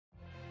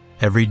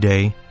Every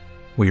day,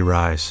 we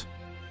rise,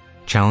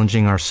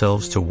 challenging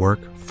ourselves to work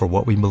for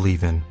what we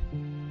believe in.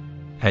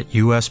 At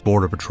U.S.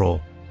 Border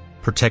Patrol,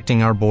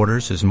 protecting our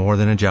borders is more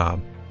than a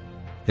job.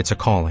 It's a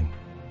calling.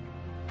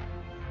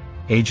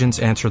 Agents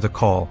answer the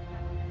call,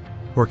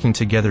 working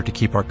together to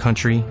keep our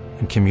country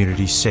and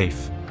communities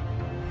safe.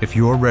 If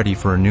you are ready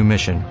for a new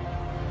mission,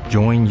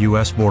 join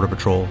U.S. Border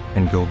Patrol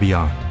and go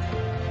beyond.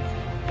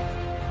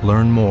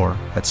 Learn more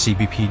at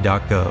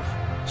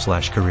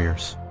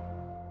cbp.gov/careers.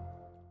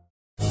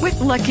 With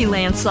Lucky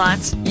Land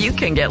Slots, you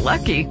can get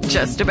lucky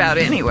just about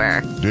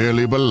anywhere.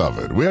 Dearly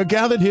beloved, we are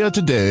gathered here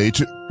today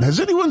to... Has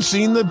anyone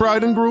seen the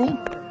bride and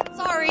groom?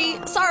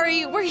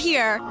 Sorry, we're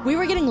here. We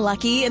were getting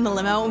lucky in the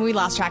limo and we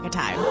lost track of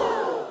time.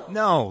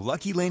 No,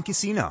 Lucky Land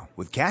Casino,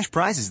 with cash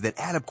prizes that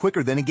add up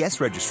quicker than a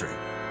guest registry.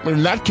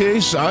 In that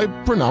case, I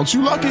pronounce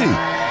you lucky.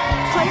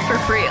 Play for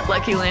free at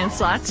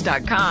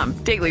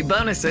LuckyLandSlots.com. Daily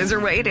bonuses are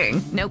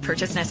waiting. No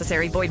purchase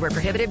necessary. Void where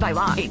prohibited by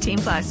law.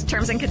 18+.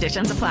 Terms and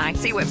conditions apply.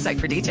 See website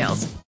for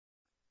details.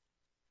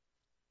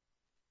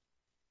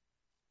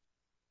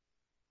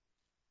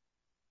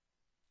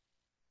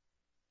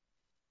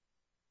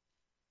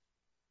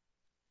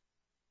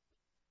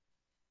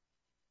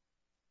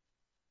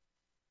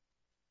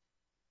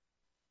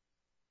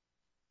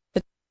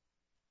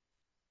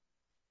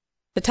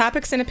 The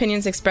topics and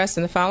opinions expressed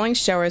in the following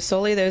show are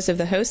solely those of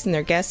the host and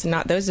their guests and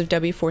not those of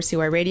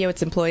W4CY Radio,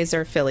 its employees,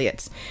 or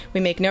affiliates. We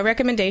make no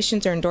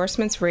recommendations or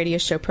endorsements for radio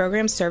show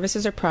programs,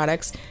 services, or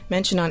products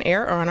mentioned on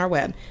air or on our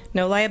web.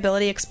 No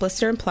liability,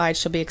 explicit or implied,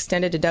 shall be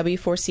extended to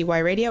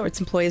W4CY Radio or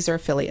its employees or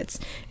affiliates.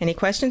 Any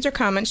questions or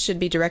comments should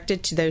be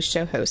directed to those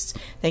show hosts.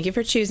 Thank you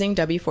for choosing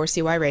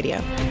W4CY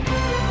Radio.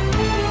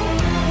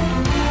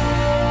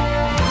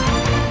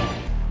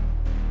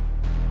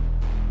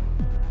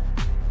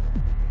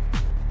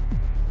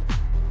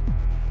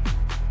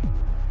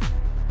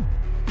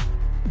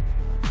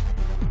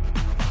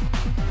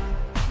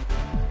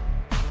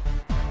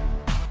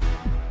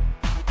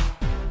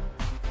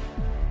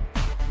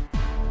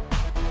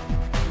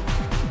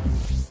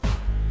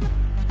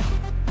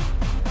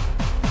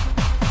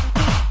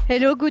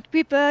 Hello, good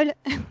people,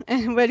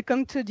 and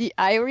welcome to the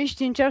Irish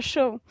Ginger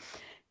Show.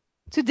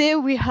 Today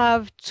we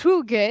have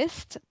two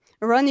guests,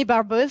 Ronnie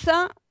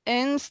Barbosa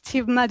and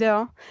Steve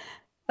Madder.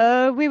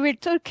 We will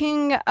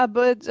talking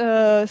about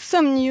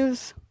some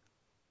news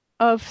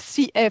of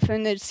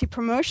CFNLC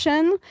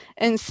promotion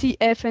and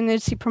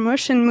CFNLC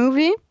promotion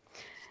movie.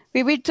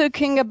 We will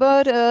talking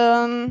about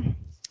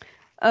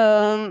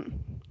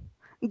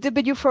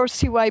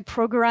W4CY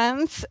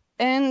programs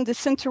and the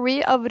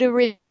century of the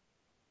radio.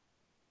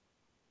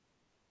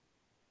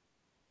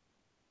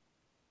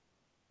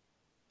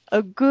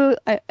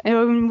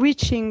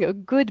 Wishing a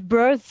good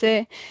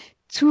birthday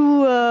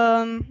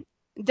to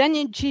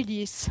Daniel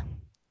Gillis.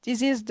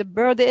 This is the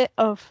birthday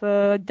of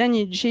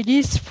Daniel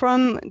Gillis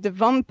from the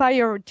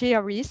Vampire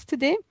Diaries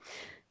today.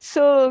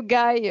 So,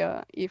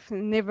 Guy, if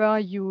never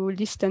you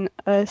listen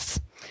us,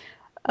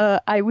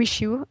 I wish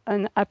you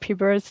an happy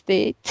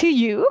birthday to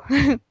you.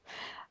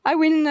 I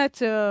will not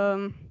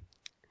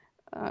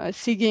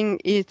singing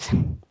it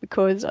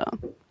because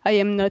I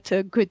am not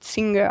a good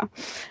singer.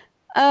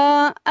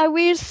 I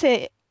will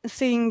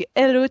sing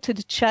hello to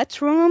the chat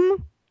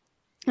room.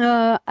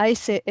 I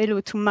say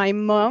hello to my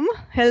mom.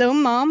 Hello,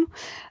 Mom.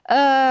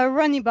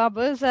 Ronnie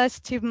Barbosa,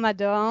 Steve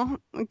Madder,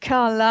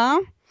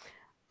 Carla,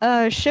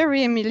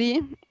 Sherry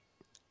Emily,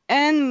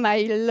 and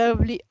my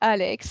lovely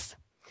Alex.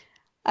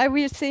 I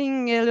will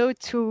sing hello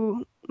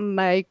to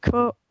my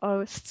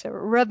co-host,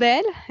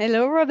 Robel.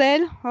 Hello,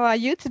 Robel. How are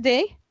you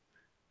today?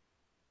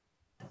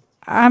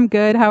 I'm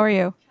good. How are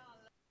you?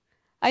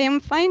 I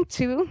am fine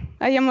too.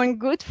 I am on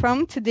good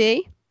form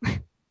today.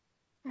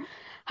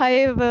 I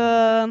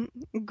have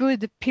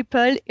good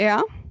people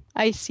here,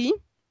 I see.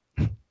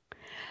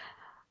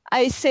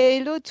 I say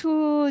hello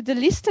to the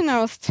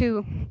listeners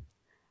too.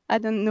 I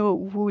don't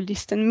know who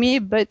listen me,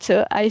 but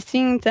I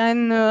think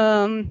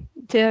then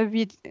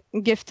David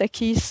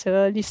Geftakis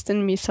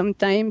listen me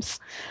sometimes.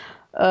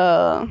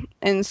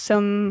 And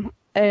some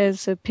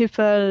as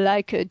people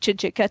like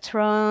JJ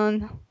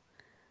Catron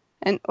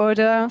and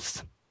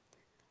others.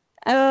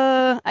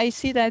 I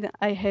see that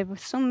I have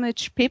so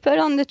much people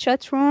on the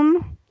chat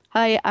room.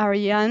 Hi,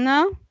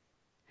 Ariana.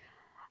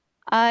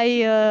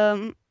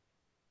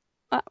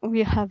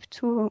 We have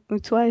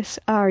twice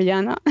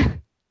Ariana.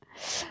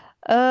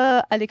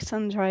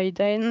 Alexandra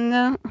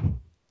Eden.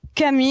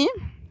 Camille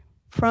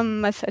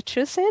from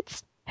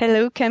Massachusetts.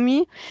 Hello,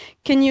 Camille.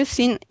 Can you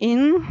sing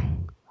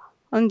in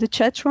on the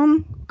chat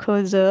room?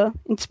 Because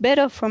it's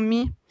better for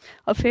me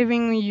of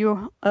having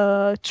your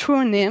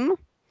true name.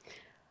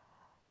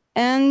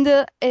 And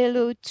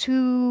hello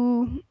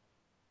to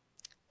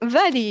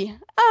Vali.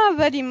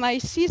 Vali, my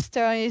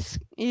sister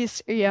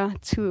is here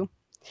too.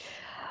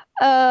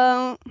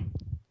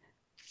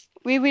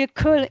 We will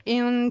call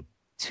in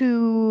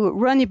to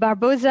Ronnie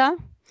Barbosa.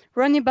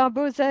 Ronnie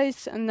Barbosa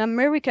is an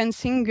American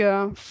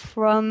singer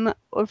from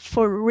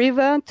Fall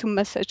River to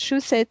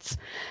Massachusetts.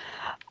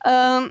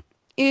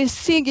 He's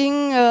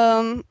singing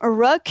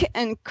rock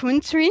and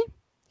country.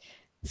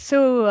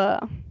 So,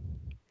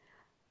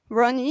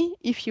 Ronnie,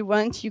 if you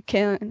want, you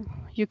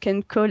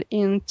can call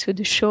into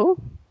the show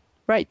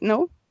right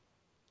now.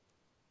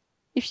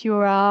 If you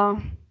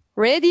are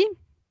ready,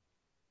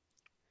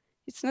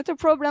 it's not a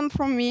problem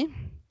for me.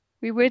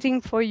 We're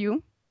waiting for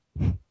you.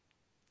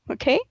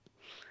 Okay?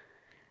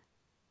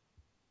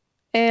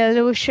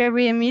 Hello,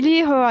 Sherry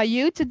Emily. How are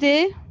you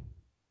today?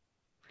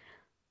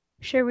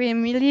 Sherry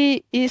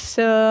Emily is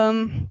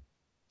the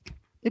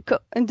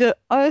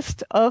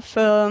host of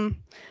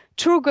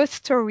True Ghost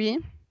Story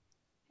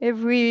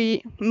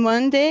every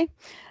Monday.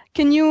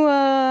 Can you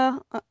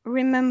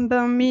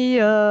remember me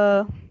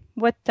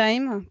what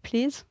time,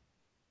 please?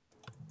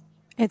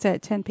 It's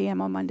at 10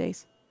 p.m. on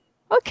Mondays.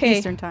 Okay.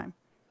 Eastern time.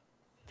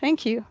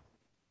 Thank you.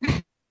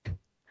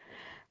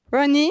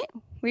 Ronnie,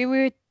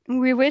 we're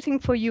waiting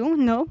for you,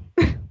 no?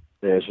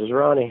 This is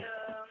Ronnie.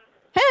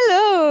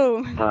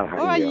 Hello. Hi,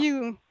 how are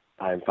you?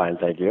 I'm fine,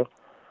 thank you.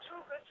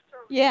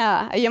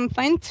 Yeah, I am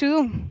fine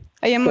too.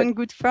 I am on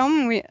good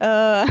form.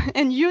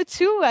 And you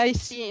too, I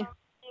see.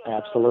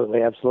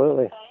 Absolutely,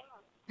 absolutely.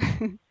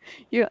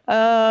 You,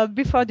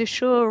 before the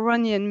show,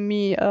 Ronnie and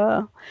me,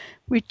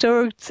 we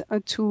talked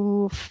on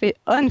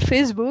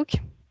Facebook.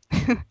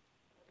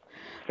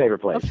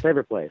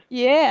 Favorite place.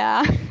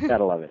 Yeah.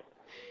 Gotta love it.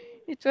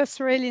 It was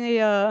really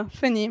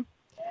funny.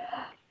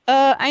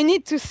 I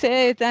need to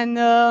say that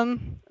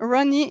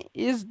Ronnie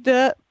is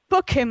the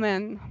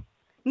Pokemon,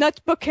 not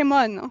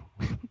Pokemon.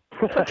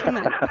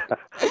 Pokemon.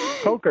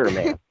 Poker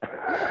man.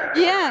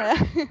 Yeah.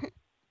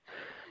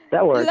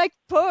 That works. Like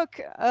poke.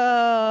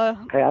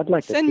 Hey, I'd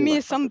like to send see me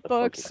myself some as a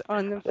pokes Pokemon.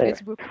 on Anyway.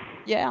 Facebook.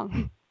 Yeah.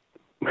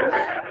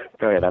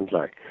 Go ahead, I'm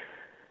sorry.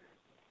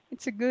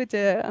 It's a good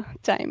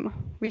time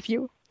with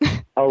you.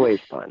 Always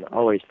fun,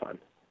 always fun.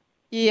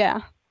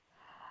 Yeah.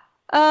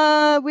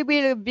 We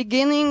will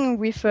beginning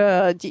with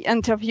the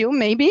interview,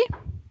 maybe.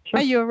 Sure.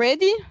 Are you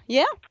ready?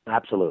 Yeah?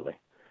 Absolutely.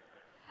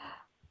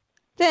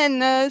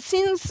 Then,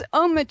 since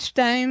how much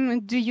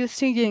time do you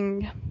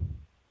singing?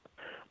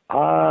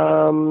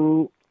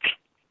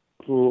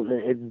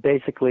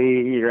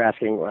 Basically, you're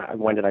asking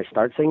when did I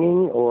start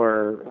singing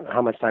or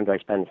how much time do I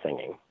spend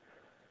singing?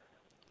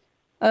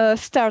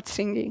 Start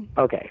singing.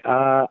 Okay.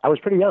 I was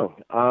pretty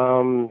young.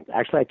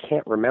 Actually, I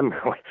can't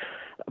remember.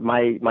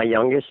 My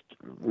youngest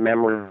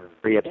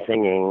memory of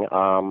singing,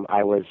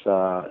 I was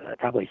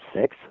probably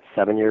 6,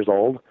 7 years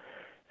old.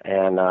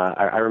 And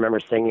I remember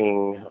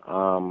singing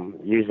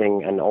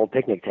using an old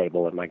picnic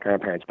table in my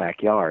grandparents'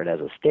 backyard as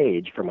a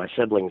stage for my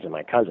siblings and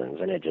my cousins,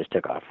 and it just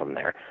took off from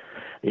there.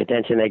 The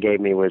attention they gave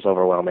me was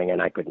overwhelming,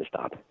 and I couldn't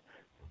stop.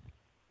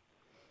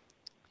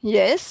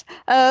 Yes.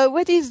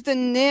 What is the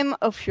name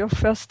of your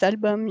first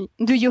album?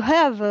 Do you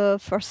have a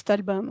first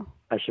album?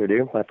 I sure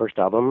do. My first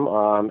album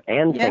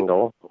and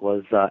single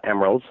was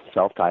Emeralds,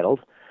 self-titled.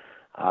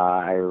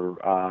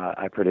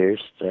 I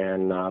produced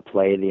and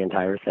played the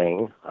entire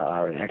thing.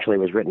 Actually, it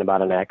was written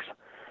about an ex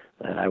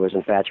that I was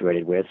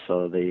infatuated with,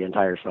 so the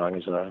entire song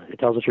is it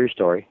tells a true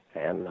story,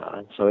 and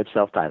so it's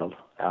self-titled,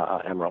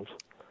 Emeralds.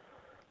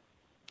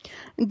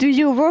 Do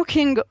you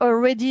working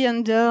already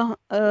under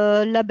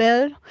a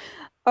label,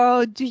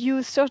 or do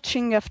you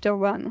searching after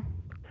one?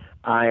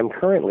 I am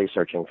currently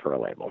searching for a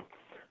label.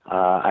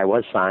 I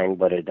was signed,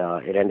 but it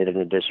ended in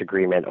a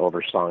disagreement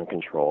over song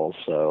control,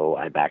 so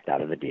I backed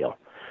out of the deal.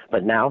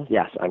 But now,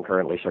 yes, I'm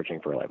currently searching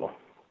for a label.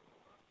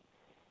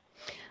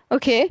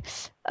 Okay.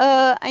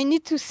 I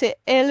need to say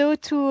hello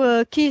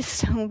to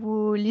Keith,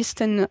 who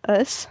listen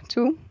us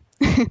too.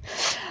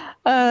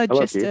 Hello,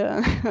 Keith.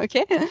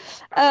 Okay.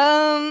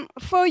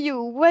 For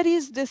you, what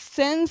is the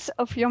sense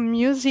of your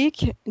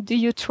music? Do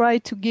you try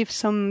to give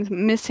some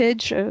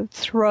message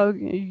through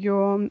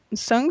your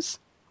songs?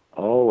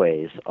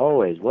 Always.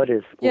 What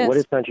is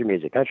country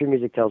music? Country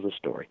music tells a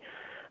story.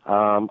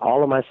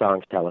 All of my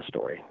songs tell a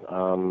story.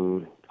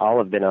 All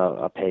have been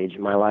a page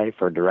in my life,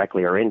 or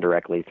directly or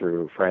indirectly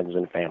through friends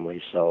and family.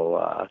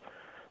 So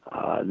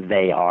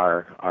they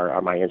are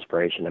my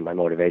inspiration and my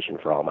motivation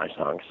for all my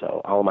songs.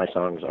 So all of my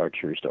songs are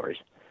true stories.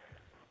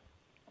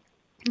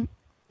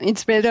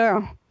 It's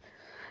better.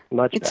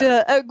 Much it's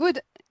better.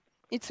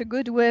 It's a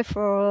good way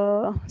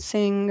for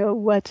saying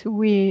what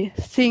we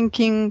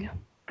thinking.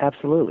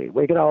 Absolutely,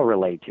 we could all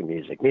relate to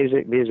music.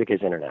 Music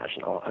is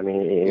international. I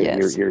mean,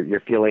 yes.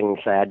 you're feeling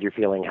sad, you're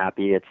feeling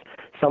happy. It's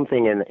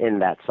something in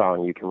that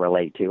song you can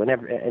relate to, and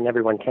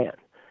everyone can.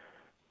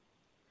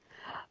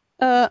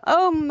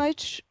 How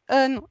much?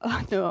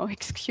 No,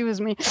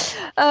 excuse me.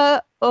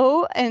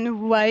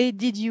 And why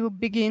did you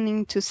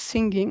beginning to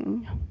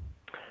singing?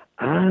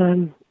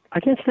 I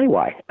can't say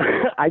why.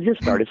 I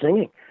just started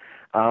singing.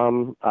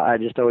 I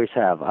just always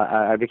have.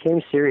 I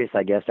became serious,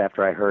 I guess,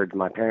 after I heard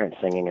my parents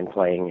singing and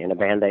playing in a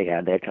band they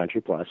had. They had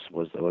Country Plus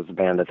was the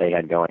band that they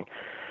had going,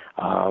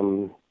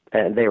 and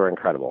they were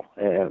incredible.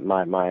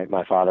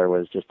 My father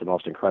was just the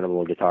most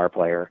incredible guitar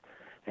player,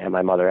 and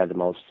my mother had the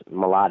most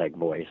melodic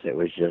voice. It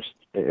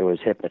was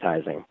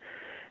hypnotizing,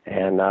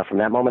 and from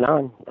that moment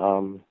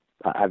on,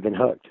 I've been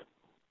hooked.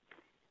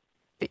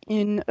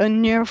 In a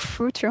near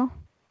future.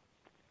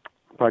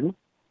 Pardon?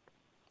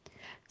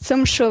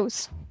 some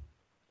shows.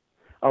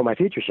 Oh, my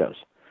future shows.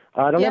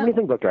 I don't have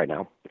anything booked right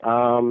now.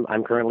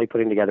 I'm currently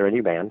putting together a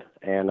new band,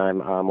 and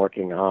I'm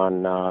working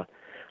on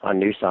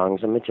new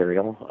songs and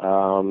material.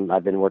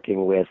 I've been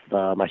working with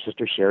my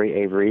sister Sherry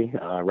Avery,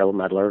 rebel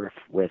meddler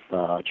with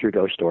True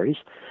Ghost Stories.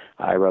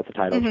 I wrote the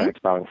title track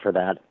song for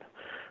that,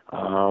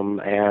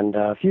 and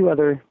a few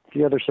other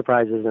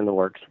surprises in the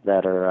works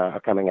that are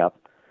coming up.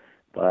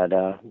 But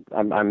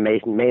I'm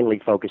mainly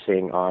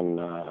focusing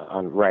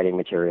on writing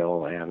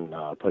material and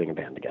putting a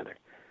band together.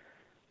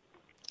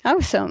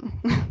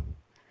 Awesome.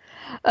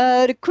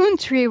 The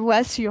country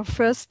was your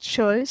first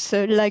choice,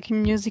 like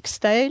music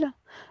style.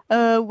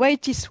 Why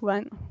this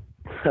one?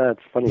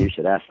 It's funny you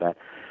should ask that.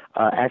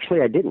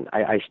 Actually, I didn't.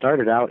 I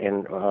started out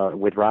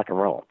with rock and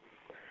roll.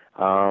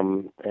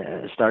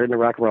 Started in a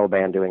rock and roll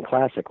band doing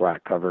classic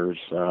rock covers,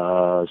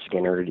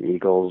 Skinner,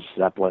 Eagles,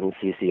 Zeppelin,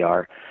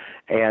 CCR,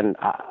 and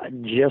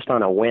just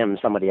on a whim,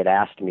 somebody had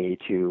asked me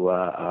to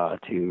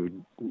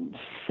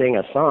sing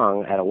a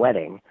song at a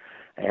wedding.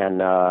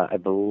 And I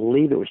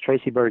believe it was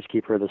Tracy Byrd's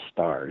Keeper of the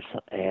Stars.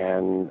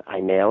 And I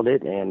nailed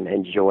it and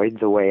enjoyed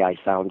the way I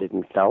sounded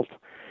and felt.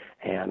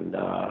 And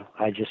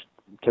I just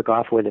took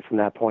off with it from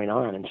that point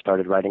on and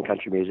started writing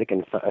country music,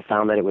 and I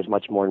found that it was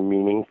much more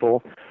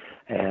meaningful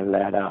and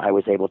that I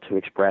was able to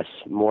express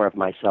more of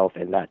myself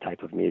in that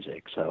type of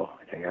music. So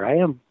here I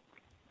am.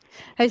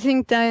 I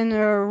think that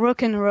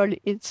rock and roll,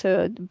 it's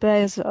the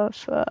base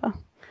of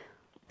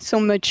so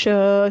much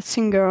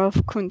singer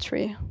of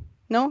country,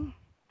 no?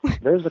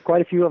 There's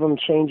quite a few of them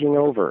changing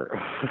over.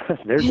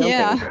 They're jumping.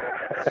 Yeah.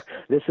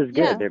 This is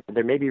good. Yeah.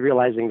 They're maybe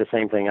realizing the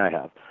same thing I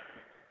have.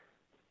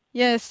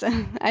 Yes,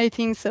 I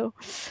think so.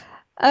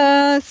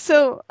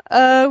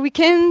 We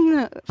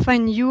can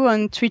find you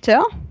on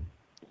Twitter.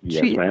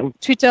 Yes, ma'am.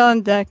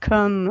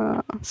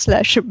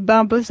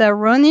 Twitter.com/Barbosa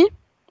Ronnie.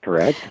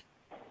 Correct.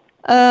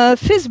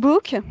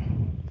 Facebook. Yes,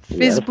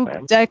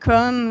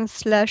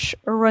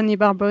 Facebook.com/Ronnie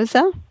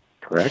Barbosa.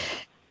 Correct.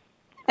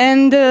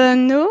 And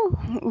now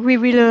we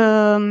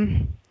will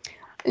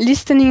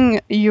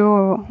listening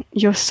your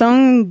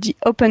song, The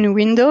Open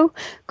Window,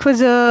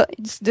 because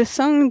it's the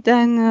song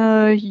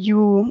that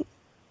you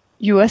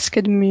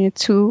asked me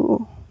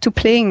to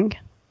playing.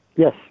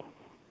 Yes.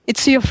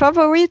 It's your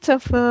favorite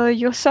of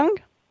your song?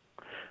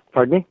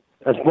 Pardon me?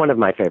 It's one of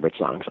my favorite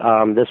songs.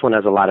 This one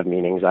has a lot of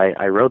meanings.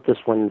 I wrote this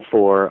one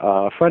for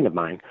a friend of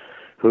mine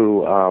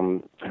who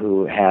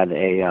had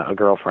a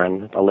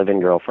girlfriend, a live-in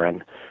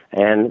girlfriend,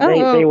 and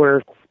they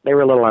were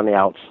a little on the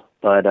outs.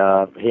 But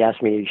he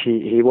asked me.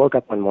 He woke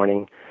up one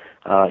morning.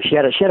 She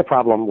had a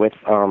problem with.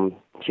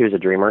 She was a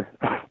dreamer.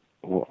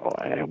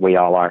 We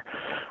all are.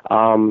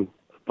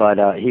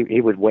 But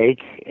he would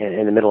wake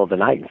in the middle of the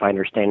night and find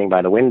her standing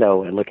by the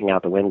window and looking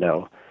out the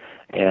window,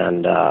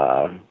 and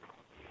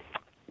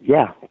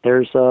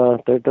there's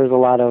a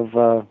lot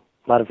of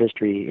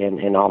history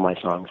in all my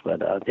songs.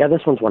 But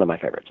this one's one of my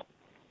favorites.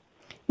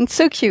 It's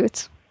so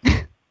cute.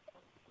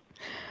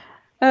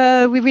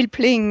 We will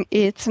playing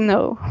it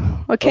now.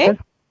 Okay?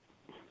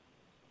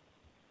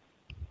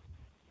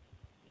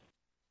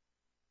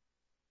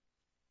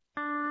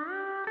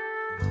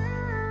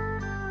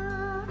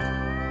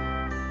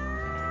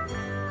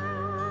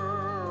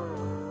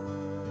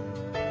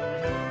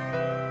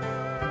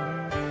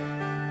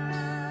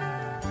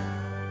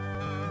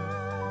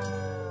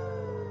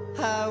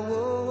 I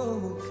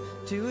woke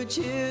to a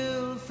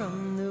chill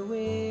from the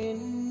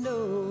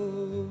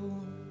window,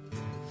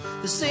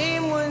 the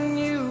same one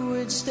you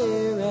would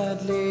stare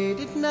at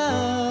late at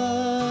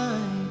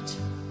night.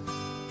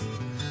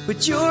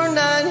 But you're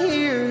not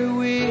here to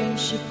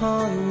wish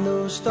upon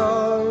those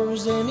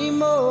stars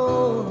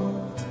anymore,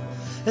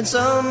 and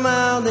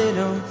somehow they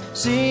don't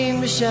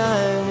seem to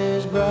shine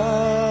as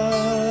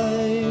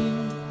bright.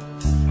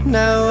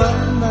 Now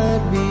I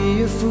might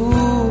be a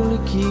fool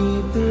to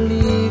keep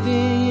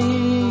believing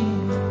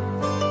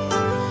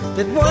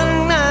that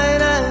one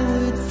night I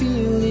would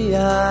feel the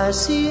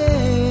icy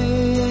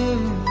air,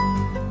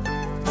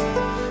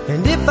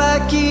 and if I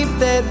keep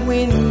that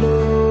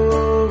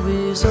window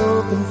is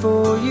open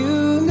for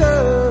you,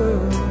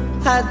 girl,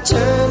 I'd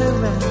turn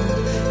around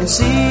and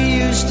see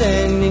you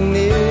standing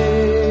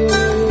there.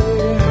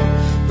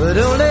 But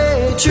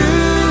only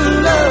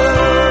true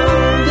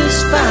love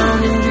is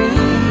found in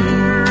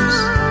dreams,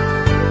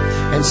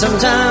 and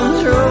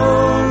sometimes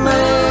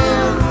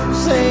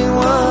romance ain't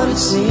what it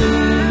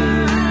seems.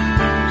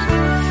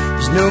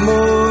 There's no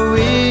more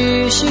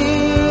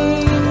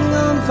wishing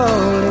on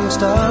falling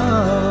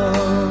stars.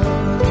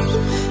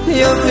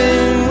 The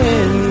open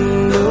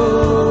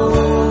window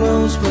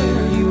knows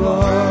where you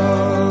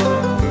are.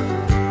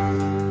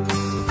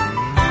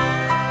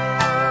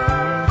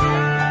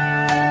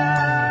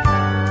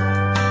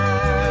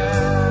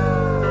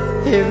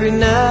 Every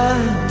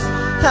night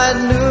I'd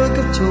look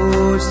up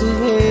towards the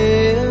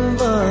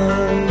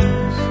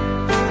heavens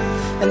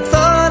and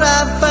thought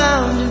I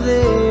found you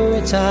there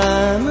a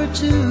time or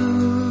two.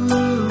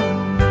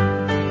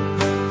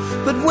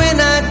 But when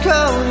I'd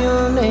call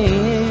your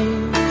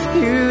name,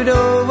 you'd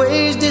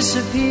always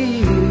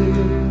disappear,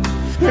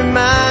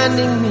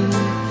 reminding me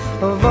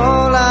of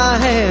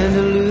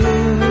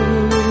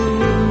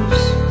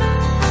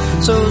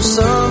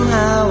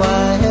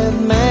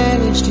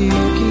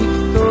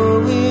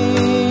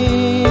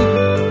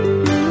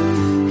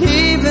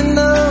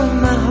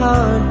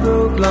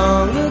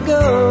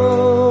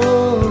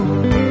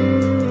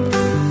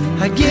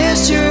I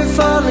guess your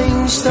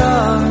falling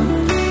star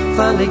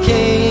finally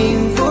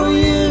came for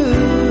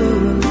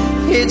you.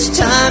 It's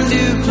time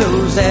to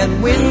close that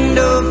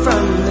window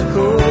from the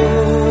cold.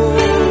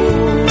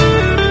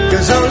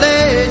 'Cause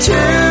only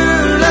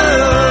true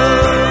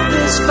love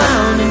is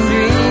found in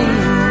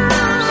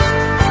dreams.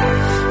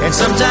 And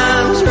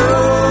sometimes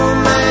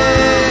romance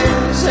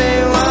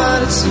ain't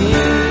what it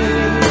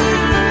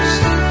seems.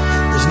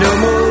 There's no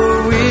more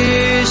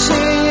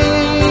wishing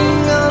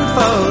on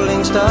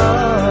falling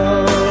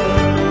stars.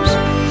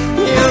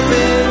 The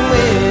open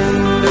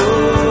window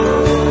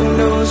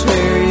knows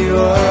where you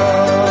are.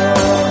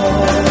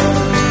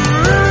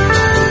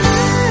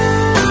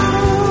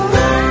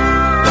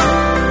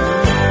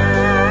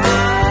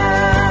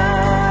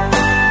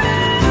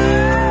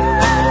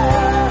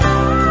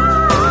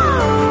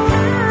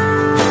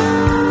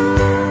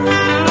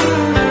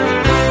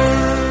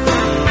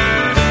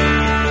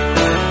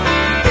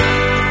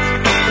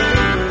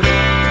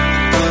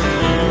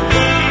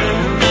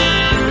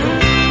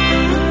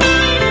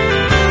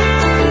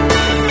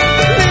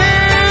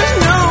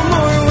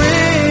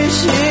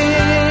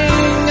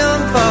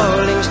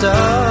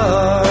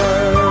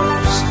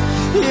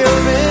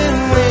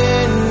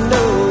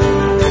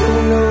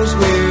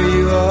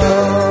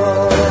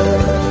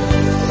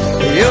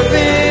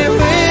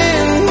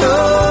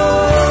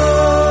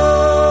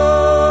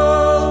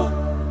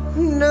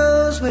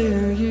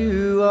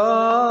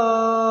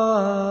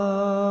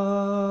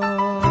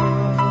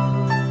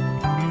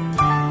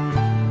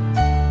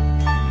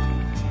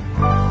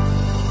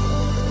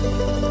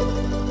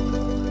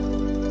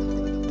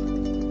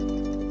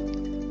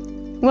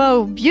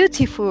 Wow,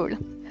 beautiful.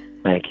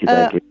 Thank you.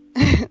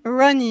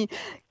 Ronnie,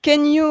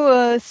 can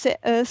you say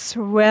us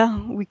where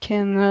we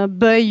can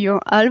buy your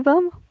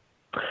album?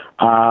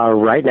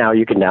 Right now,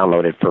 you can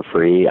download it for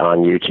free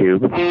on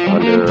YouTube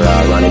under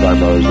Ronnie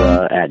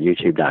Barboza at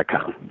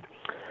youtube.com.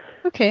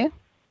 Okay.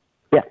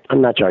 Yeah,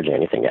 I'm not charging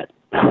anything yet.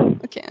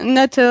 Okay,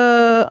 not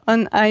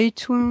on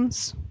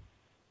iTunes?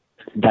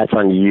 That's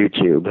on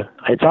YouTube.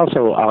 It's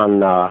also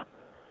on,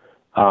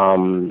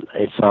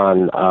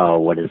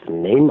 what is the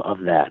name of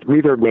that?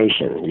 Reverb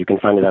Nation. You can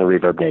find it on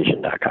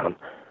reverbnation.com.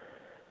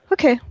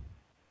 Okay.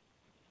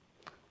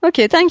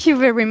 Okay, thank you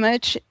very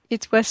much.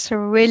 It was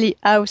really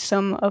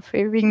awesome of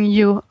hearing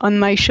you on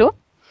my show.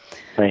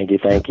 Thank you.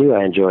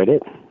 I enjoyed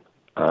it.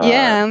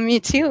 Yeah, me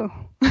too.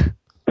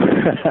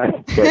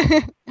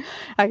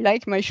 I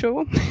like my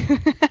show.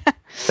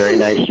 Very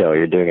nice show.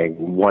 You're doing a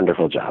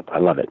wonderful job. I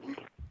love it.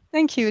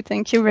 Thank you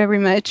very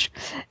much.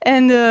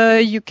 And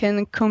you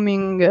can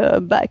coming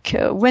back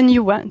when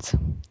you want.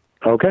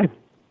 Okay.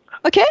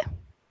 Okay?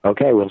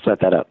 Okay, we'll set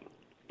that up.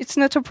 It's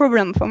not a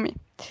problem for me.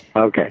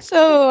 Okay.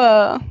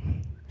 So,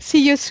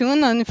 see you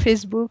soon on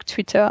Facebook,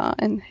 Twitter,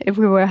 and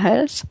everywhere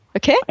else.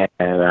 Okay?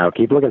 And I'll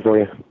keep looking for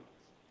you.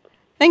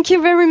 Thank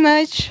you very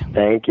much.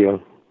 Thank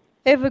you.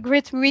 Have a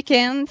great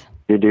weekend.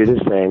 You do the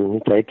same.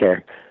 You take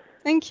care.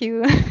 Thank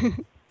you.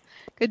 Goodbye.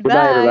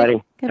 Goodbye,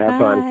 everybody. Goodbye. Have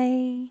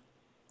fun.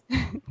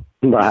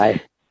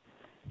 Bye.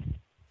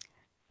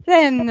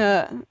 Then,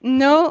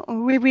 now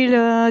we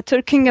will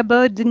talking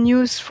about the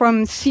news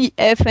from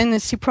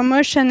CFNLC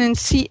Promotion and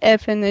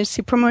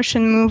CFNLC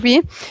Promotion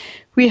movie.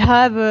 We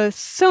have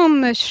so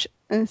much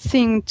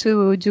thing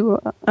to do,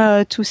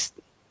 to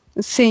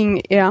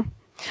sing here.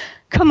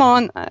 Come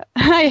on,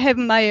 I have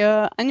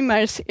my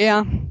animals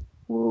here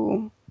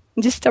who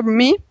disturb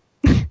me.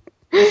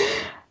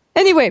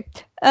 Anyway,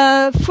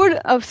 full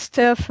of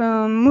stuff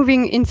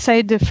moving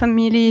inside the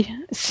family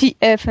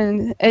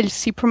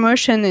CFNLC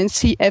Promotion and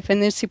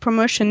CFNLC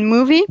Promotion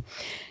movie.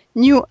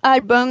 New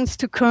albums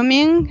to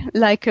coming,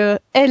 like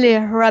LA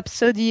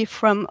Rhapsody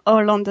from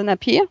Orlando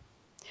Napier.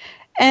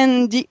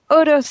 And The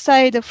Other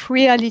Side of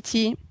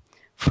Reality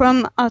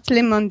from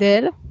Hartley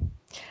Mondale.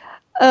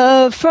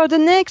 For the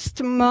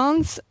next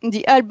month,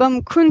 the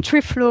album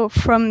Country Flow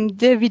from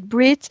David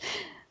Britt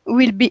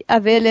will be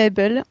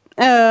available.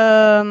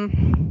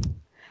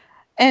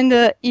 And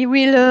he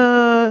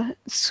will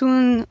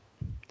soon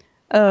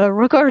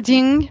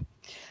recording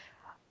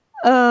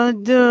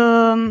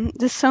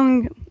the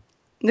song,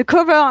 the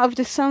cover of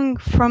the song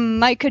from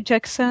Michael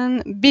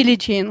Jackson, Billie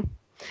Jean.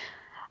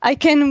 I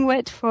can't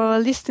wait for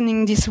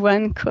listening this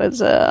one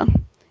because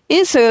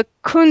he's a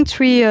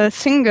country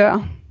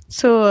singer.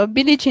 So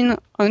Billie Jean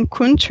on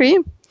country,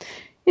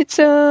 it's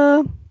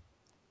a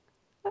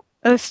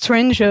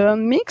strange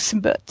mix,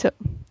 but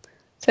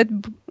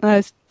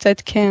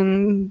that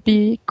can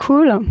be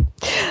cool.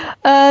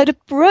 The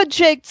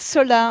Project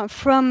Solar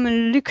from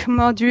Luc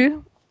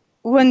Mordu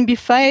won't be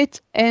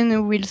fight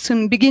and will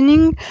soon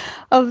beginning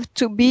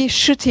to be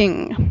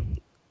shooting.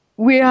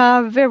 We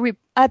are very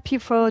happy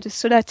for the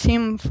Solar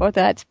team for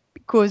that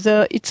because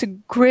it's a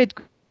great.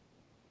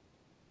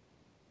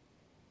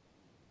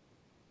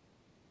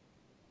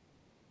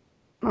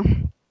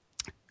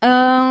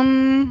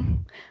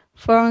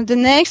 For the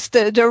next,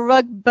 the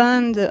rock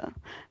band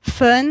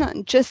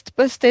Fun just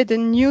posted a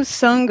new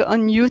song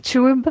on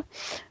YouTube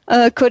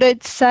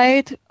called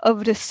Side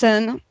of the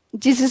Sun.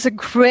 this is a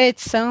great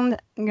song.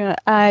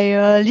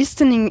 I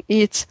listening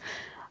it.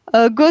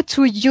 Go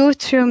to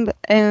YouTube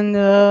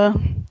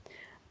and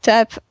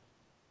tap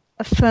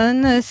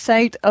Fun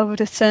Side of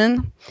the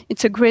Sun.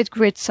 It's a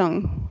great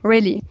song,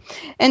 really.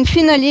 And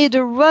finally,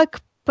 the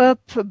rock pop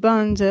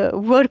band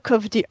Walk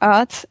of the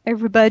Art.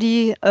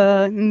 Everybody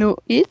know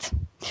it.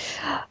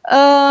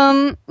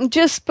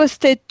 Just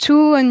posted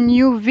a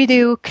new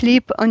video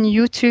clip on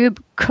YouTube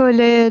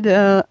called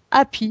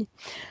Happy.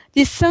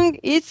 This song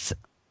is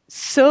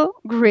so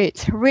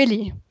great,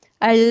 really.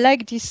 I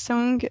like this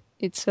song.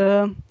 It's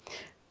a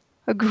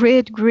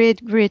great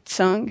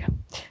song.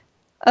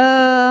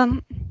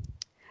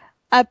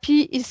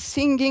 Happy is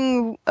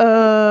singing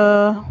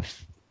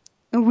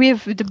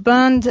with the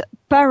band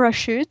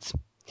Parachute.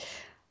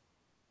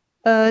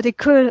 They're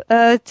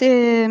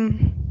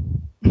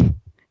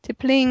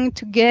playing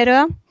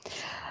together.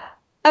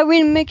 I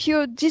will make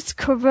you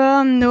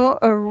discover now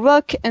a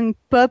rock and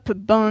pop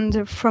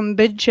band from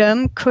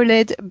Belgium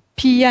called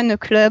Piano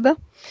Club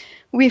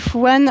with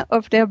one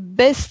of their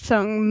best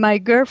songs, My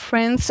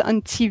Girlfriend's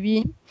on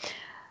TV.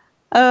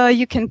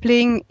 You can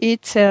play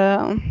it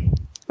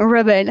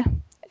Rebel.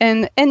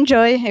 And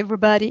enjoy,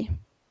 everybody.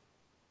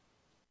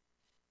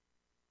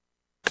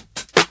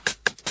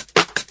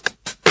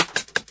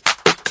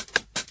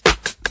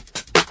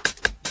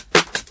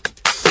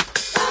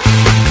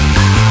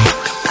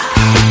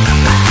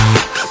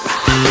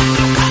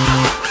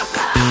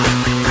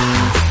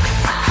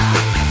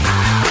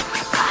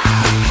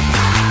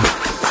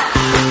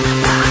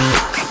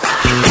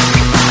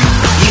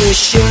 You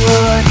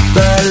should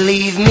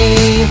believe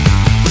me,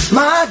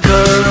 my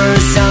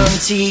girl's on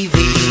TV.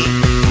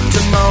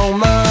 The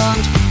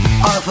moment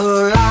of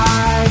her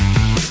life,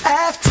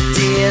 after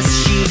this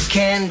she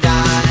can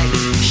die.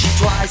 She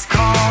twice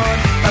called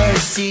her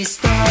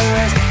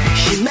sisters,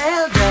 she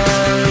mailed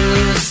them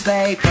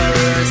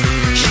newspapers.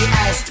 She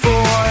asked for a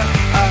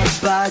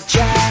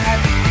budget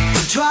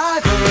to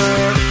drive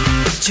her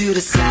to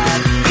the set.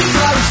 It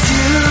was a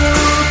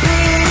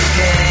stupid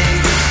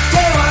thing,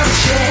 they want to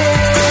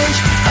change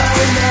her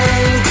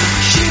name.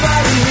 She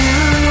bought a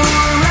new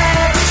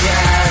red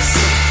dress,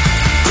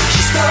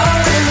 she's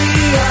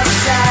totally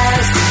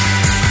obsessed.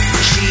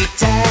 She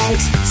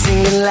takes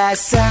singing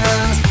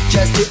lessons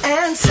just to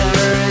answer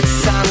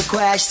some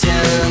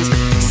questions.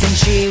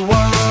 Since she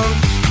won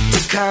the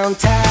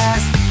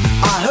contest,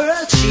 I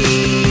heard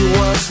she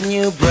wants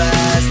new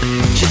breast.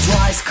 She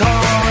twice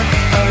called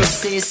her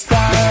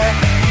sister,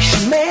 she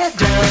made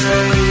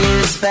her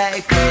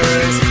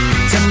newspapers.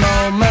 The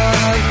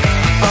moment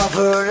of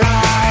her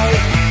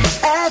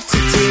life, after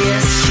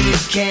this she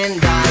can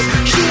die.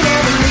 She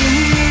never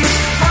leaves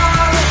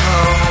our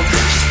home,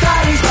 she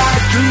studies by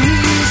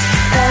Greece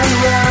and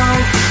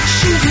Rome.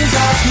 She dreams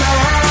of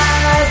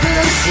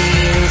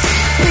magazines,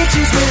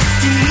 pictures with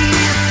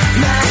Steve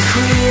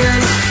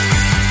McQueen.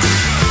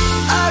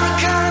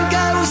 Hurricane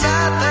goes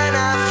up and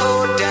I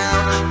fall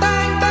down,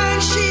 bang bang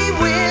she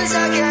wins,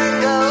 I can't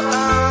go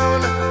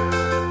on.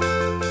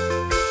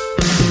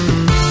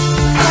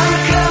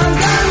 Hurricane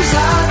goes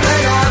up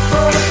and I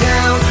fall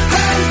down,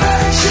 bang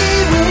bang she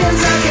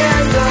wins, I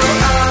can't go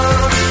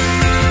on.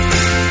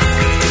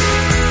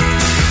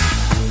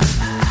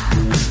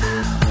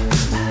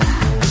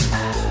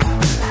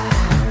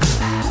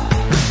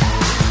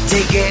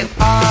 They gave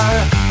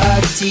her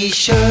a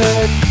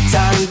t-shirt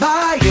signed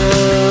by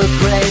a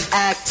great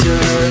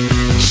actor.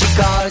 She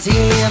calls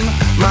him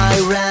my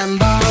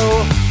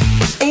Rambo,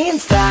 in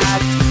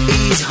fact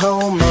he's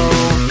homo.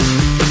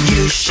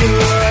 You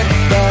should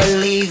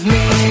believe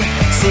me,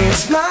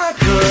 since my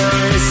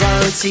girl's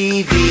on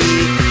TV.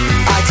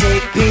 I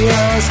take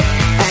pills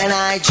and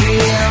I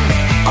dream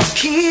of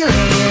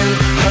killing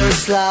her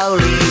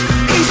slowly.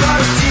 It's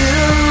not a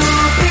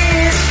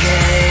stupid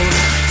game,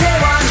 they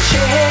want to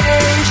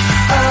change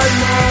her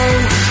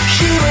name.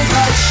 She wins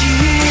but she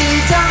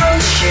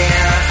don't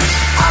share,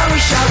 I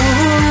wish I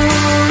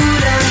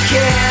wouldn't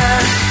care.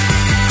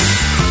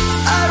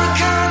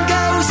 Hurricane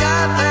goes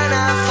up and I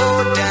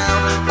fall down,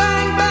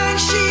 bang bang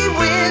she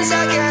wins, I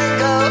can't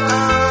go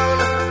on.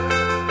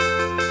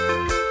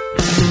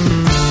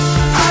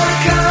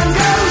 Hurricane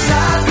goes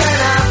up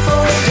and I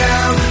fall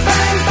down,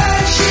 bang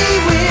bang she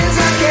wins,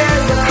 I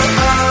can't go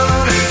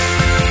on.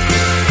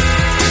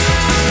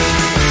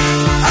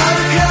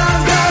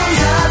 Hurricane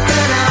goes up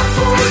and I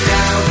fall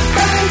down,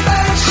 bang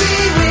bang she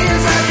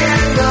wins, I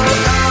can't go on.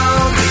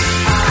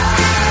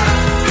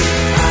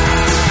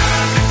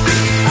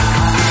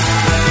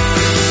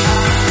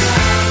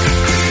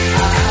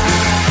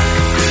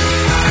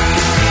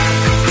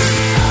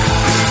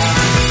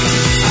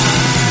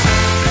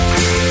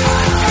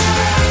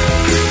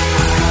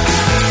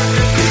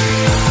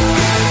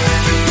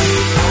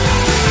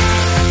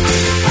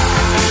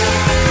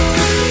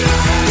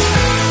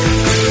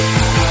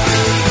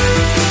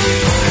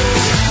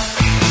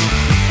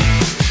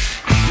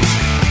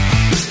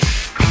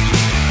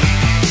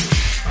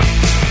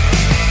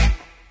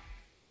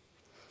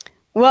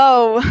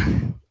 Wow,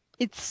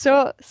 it's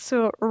so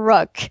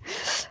rock.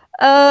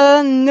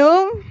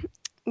 No,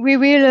 we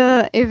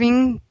will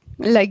having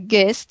like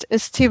guest,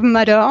 Steve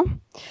Matter.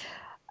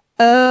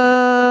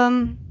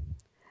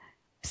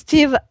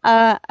 Steve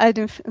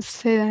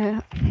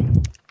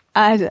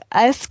had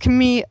asked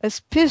me a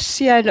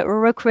special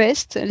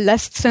request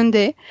last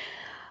Sunday.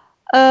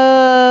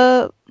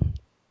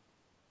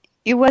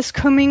 He was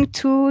coming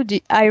to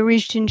the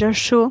Irish Ginger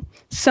Show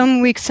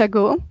some weeks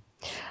ago.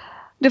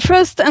 The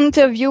first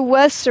interview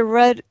was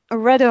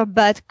rather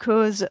bad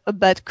cause a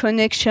bad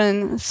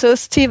connection, so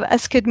Steve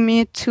asked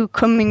me to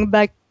coming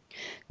back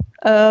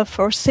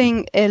for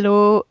saying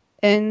hello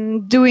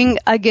and doing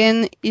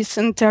again his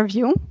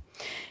interview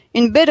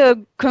in better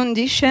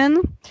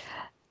condition.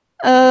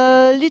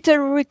 Little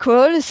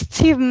recall,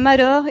 Steve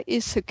Matter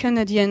is a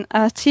Canadian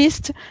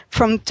artist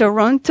from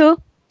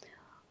Toronto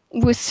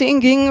who's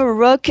singing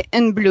rock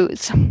and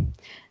blues.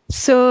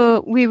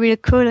 So we will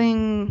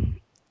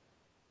calling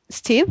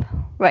Steve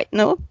right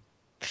now.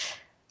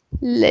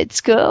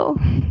 Let's go.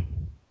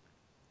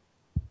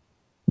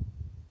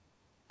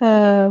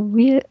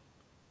 We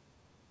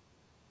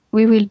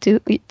will do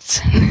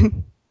it.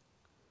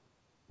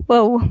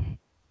 Whoa.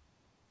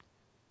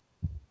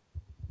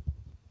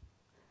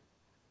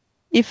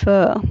 If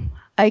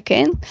I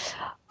can.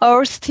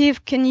 Or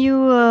Steve, can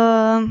you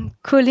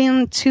call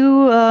in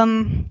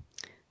to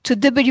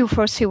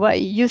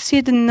W4CY? You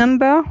see the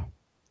number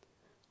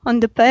on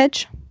the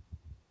page?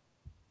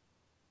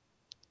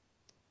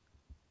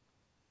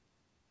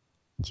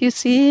 Do you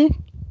see?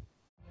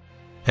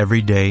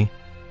 Every day,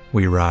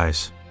 we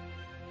rise,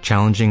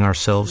 challenging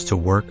ourselves to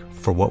work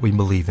for what we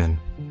believe in.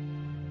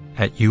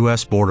 At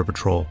U.S. Border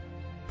Patrol,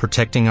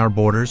 protecting our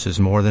borders is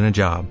more than a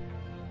job.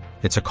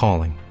 It's a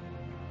calling.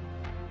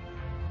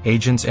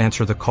 Agents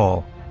answer the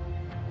call,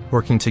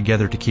 working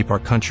together to keep our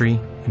country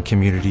and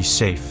communities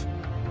safe.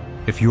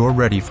 If you are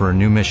ready for a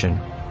new mission,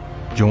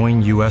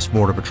 join U.S.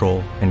 Border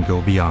Patrol and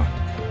go beyond.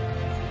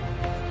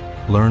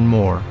 Learn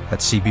more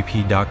at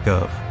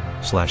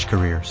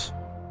cbp.gov/careers.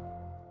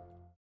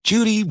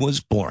 Judy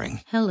was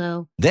boring.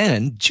 Hello.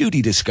 Then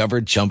Judy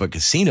discovered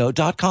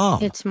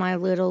ChumbaCasino.com. It's my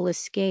little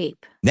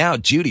escape. Now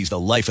Judy's the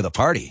life of the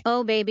party.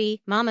 Oh,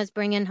 baby, mama's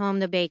bringing home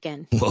the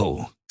bacon.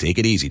 Whoa, take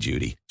it easy,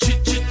 Judy.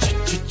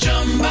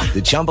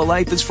 The Chumba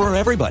life is for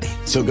everybody.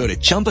 So go to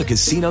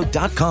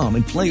ChumbaCasino.com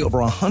and play over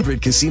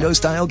 100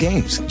 casino-style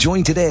games.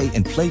 Join today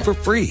and play for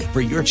free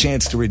for your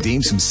chance to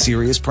redeem some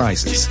serious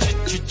prizes.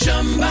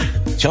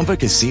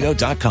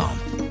 ChumbaCasino.com.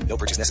 No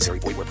purchase necessary.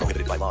 Void where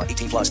prohibited by law.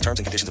 18+ terms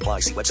and conditions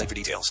apply. See website for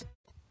details.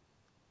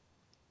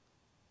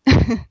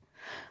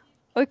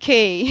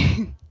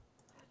 Okay.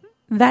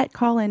 That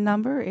call-in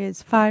number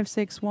is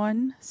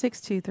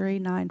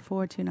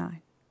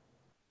 561-623-9429.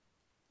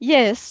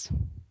 Yes.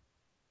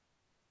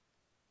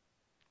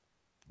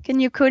 Can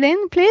you call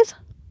in, please?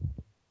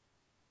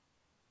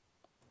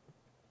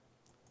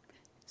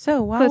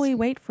 So while we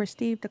wait for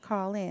Steve to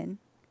call in,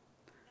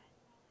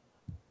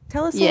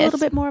 tell us a little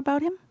bit more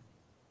about him.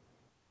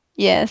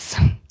 Yes.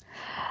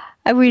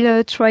 I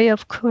will try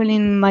of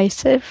calling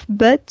myself,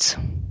 but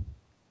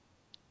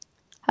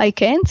I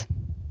can't.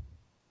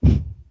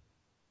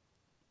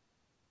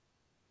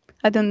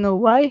 I don't know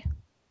why.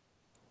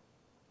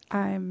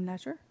 I'm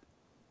not sure.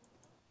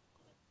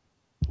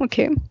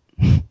 Okay.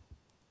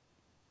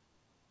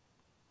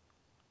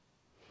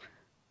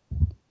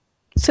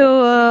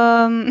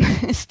 So,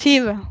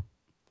 Steve,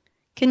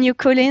 can you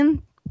call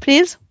in,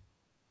 please?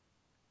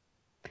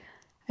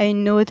 I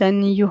know that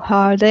you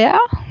are there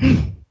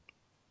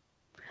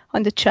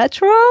on the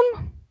chat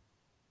room.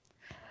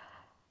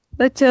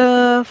 But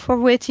for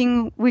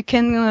waiting, we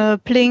can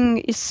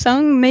play his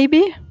song,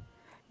 maybe?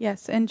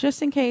 Yes, and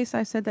just in case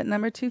I said that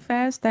number too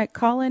fast, that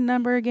call-in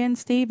number again,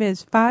 Steve,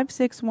 is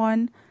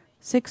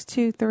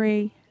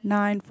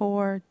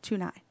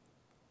 561-623-9429.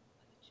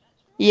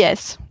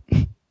 Yes.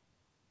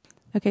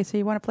 Okay, so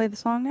you want to play the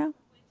song now?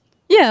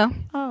 Yeah.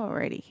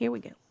 Alrighty, here we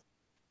go.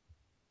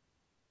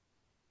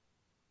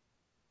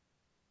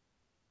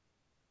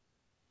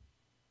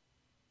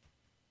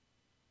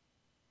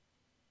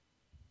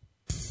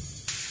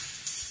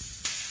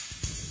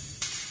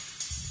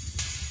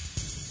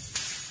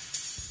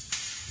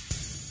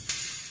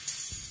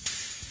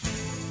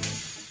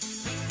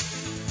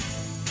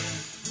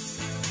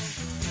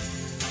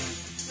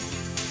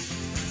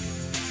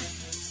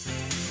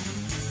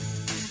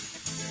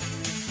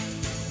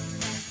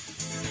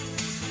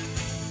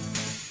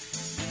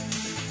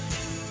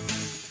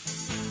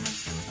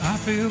 I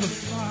feel the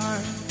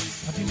fire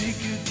of your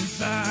naked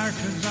desire,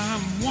 'cause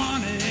I'm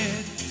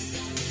wanted,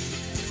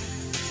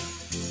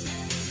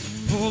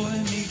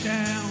 pulling me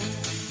down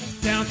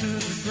to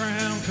the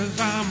ground, 'cause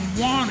I'm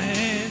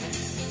wanted,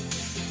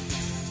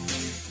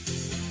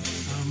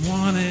 I'm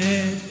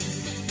wanted.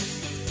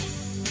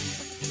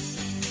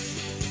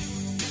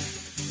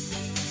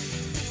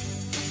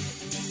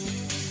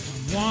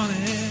 I'm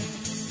wanted.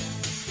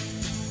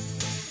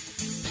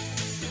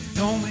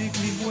 Don't make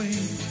me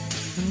wait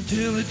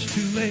until it's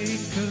too late,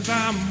 'cause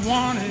I'm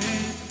wanted.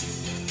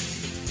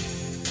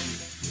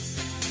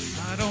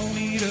 I don't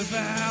need a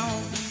vow,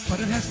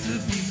 but it has to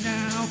be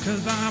now,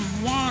 'cause I'm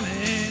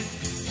wanted.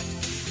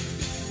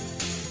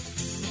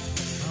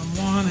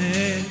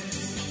 wanted.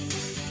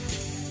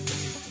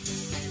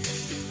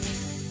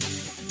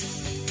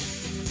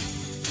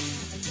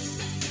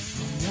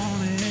 I'm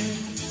wanted.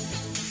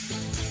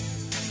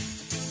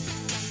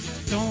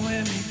 Don't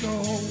let me go.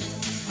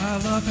 Our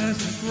love has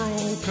to grow,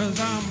 'cause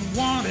I'm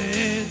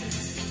wanted.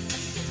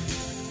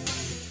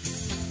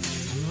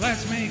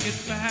 Let's make it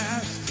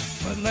fast,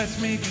 but let's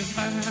make it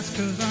last,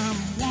 'cause I'm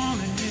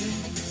wanted.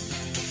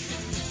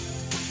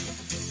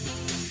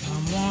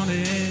 I'm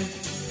wanted.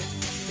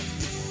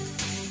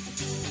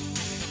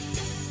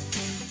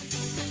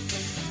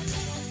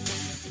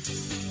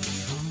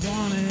 I'm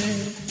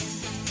wanted.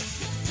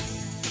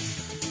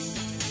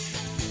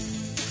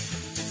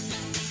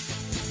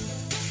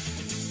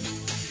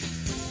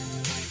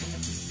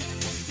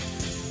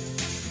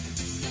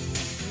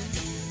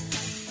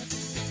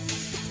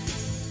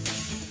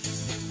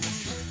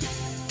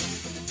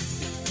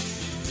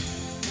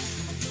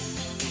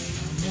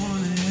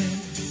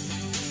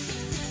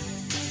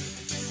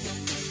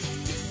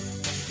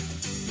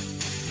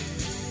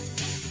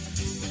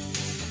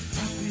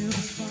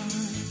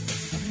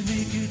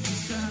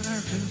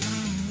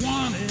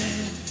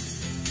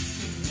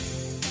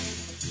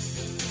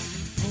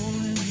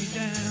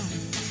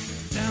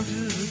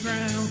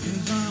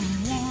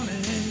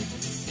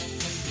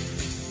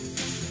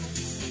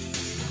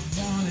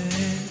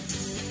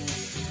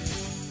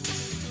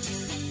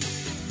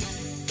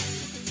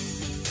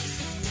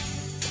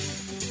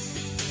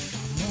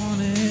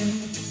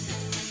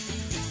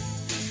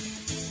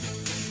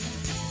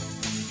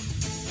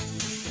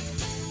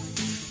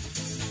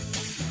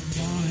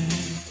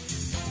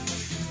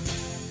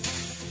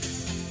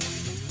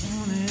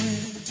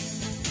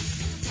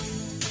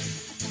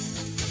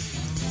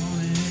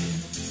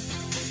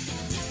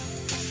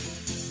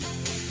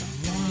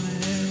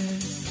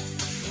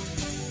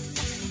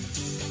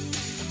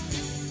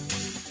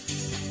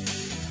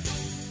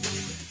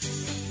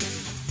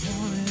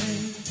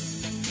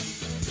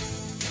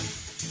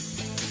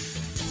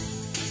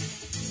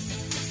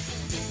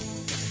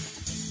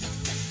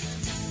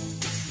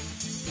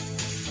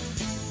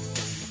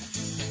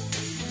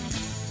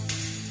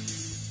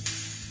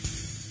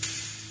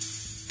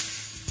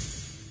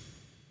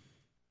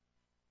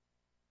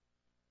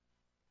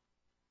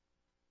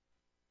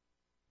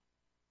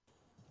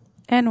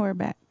 And we're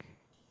back.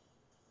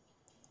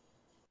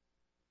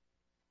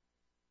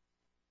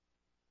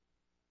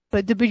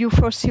 But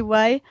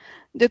W4CY,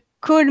 the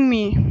Call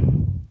Me.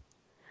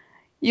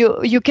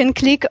 You can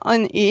click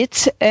on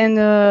it and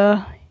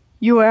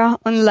you are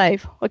on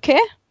live, okay?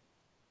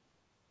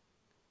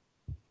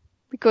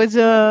 Because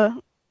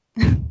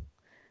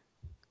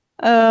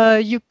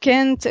you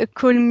can't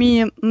call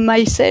me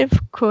myself,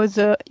 because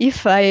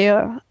if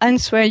I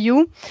answer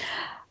you,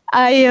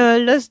 I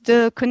lost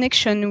the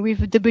connection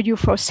with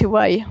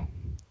W4CY.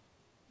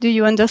 Do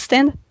you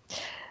understand?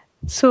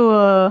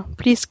 So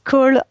please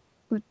call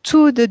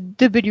to the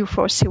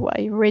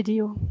W4CY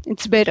radio.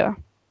 It's better.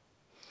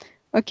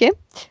 Okay.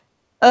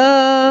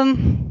 Now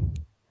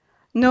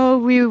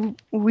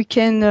we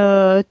can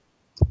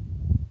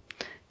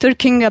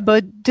talking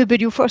about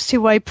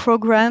W4CY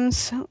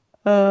programs.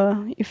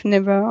 If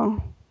never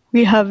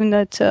we have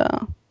not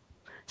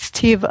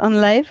Steve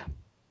on live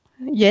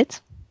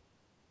yet.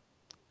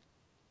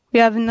 We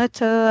have not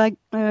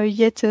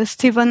yet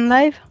Steve on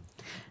live?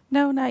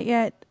 No, not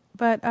yet.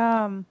 But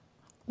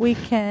we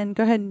can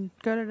go ahead and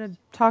go to the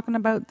talking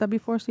about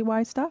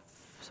W4CY stuff.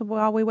 So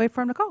while we wait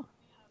for him to call.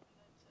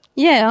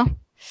 Yeah.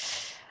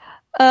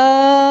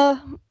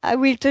 I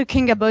will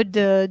talking about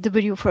the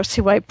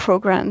W4CY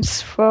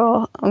programs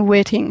for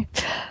waiting.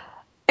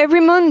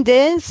 Every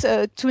Mondays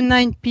to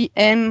 9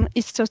 p.m.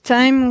 Eastern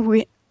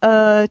Time,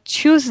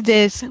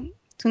 Tuesdays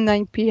to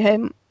 9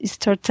 p.m.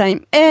 Eastern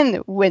Time,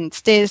 and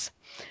Wednesdays,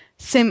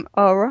 same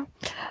hour.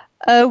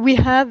 We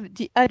have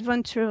The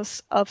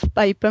Adventures of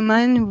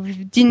Piperman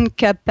with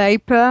Dinka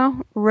Piper,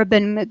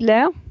 Rebel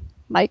Medler,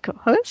 my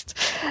co-host,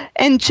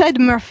 and Chad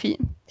Murphy.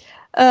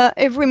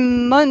 Every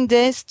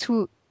Mondays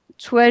to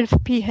 12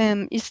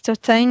 p.m. Eastern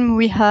Time,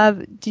 we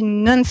have the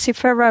Nancy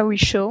Ferrari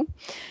Show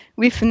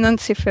with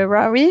Nancy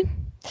Ferrari.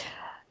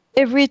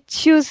 Every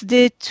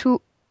Tuesday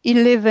to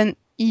 11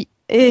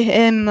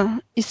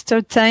 a.m.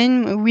 Eastern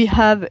Time, we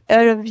have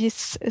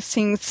Elvis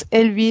Sings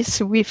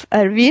Elvis with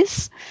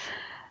Elvis.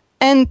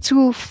 And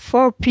to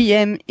 4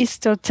 p.m.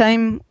 Eastern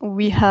Time,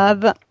 we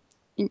have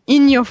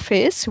In Your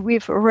Face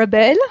with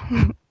Rebel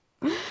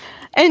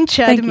and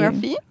Chad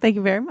Murphy. Thank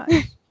you very much.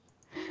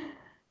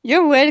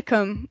 You're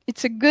welcome.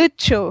 It's a good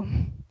show.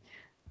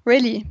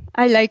 Really,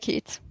 I like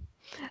it.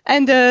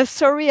 And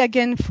sorry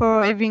again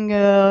for having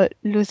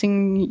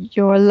losing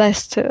your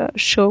last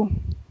show,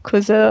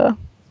 because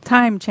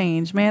time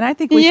change, man. I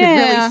think we should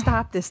really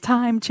stop this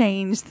time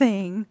change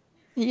thing.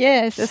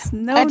 Yes,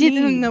 I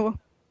didn't know.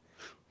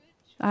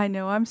 I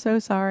know. I'm so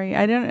sorry.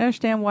 I don't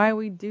understand why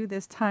we do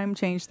this time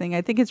change thing.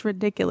 I think it's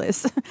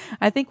ridiculous.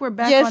 I think we're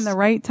back on the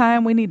right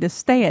time. We need to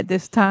stay at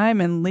this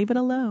time and leave it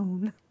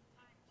alone.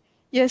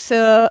 Yes,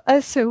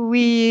 as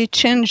we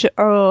change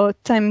our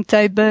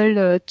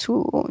timetable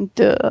to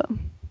the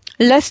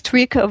last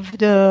week of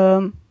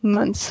the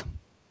month.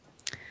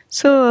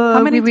 So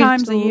how many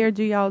times a year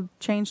do y'all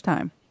change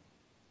time?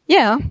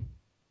 Yeah.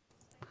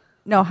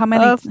 No, how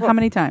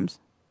many times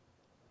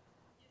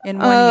in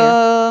 1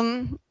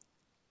 year?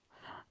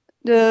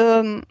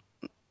 The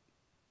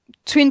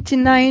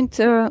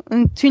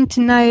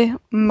 29th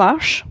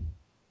March,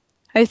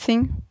 I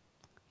think,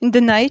 in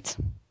the night,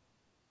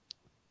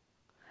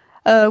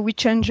 we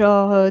change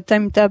our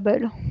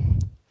timetable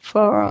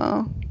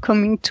for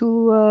coming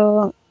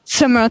to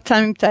summer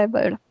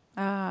timetable.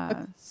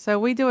 So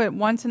we do it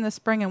once in the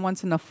spring and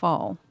once in the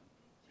fall.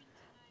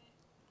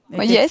 It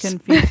gets yes.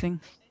 confusing.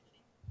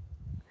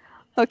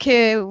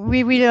 Okay,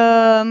 we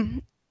will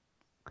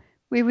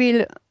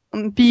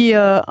be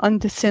on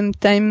the same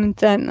time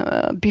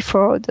than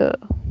before the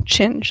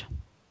change.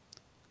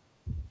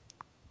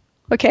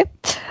 Okay.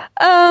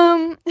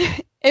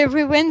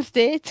 Every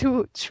Wednesday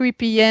to 3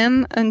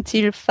 p.m.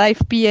 until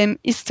 5 p.m.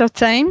 Eastern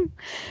Time,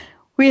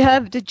 we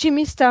have the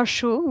Jimmy Star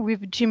Show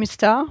with Jimmy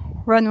Star,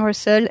 Ron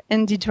Russell,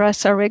 and Didra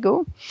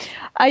Sarego.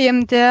 I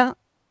am there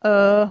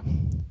all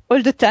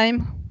the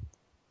time,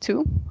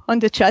 too, on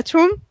the chat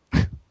room.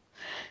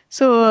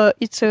 So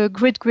it's a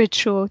great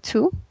show,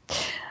 too.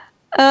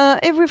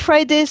 Every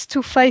Fridays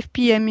to 5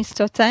 p.m.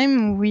 Eastern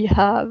Time, we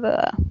have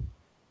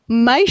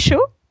my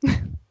show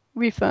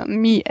with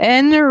me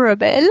and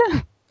Rebel.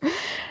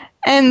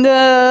 And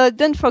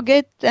don't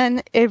forget,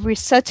 then every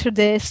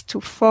Saturdays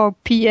to 4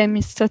 p.m.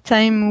 Eastern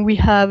Time, we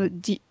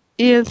have the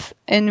Hills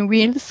and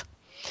Wheels.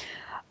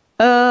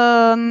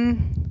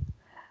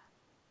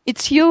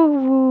 It's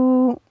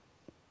you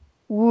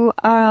who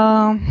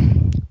are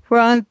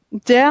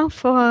there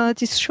for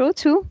this show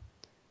too,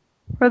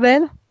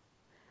 Rebel?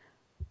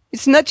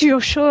 It's not your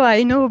show,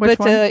 I know, Which but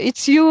one?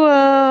 it's you,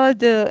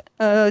 the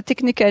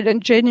technical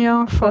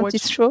engineer for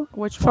this show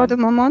for the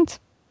moment.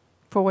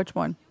 For which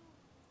one?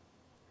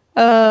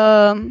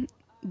 The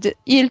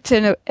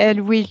Hilton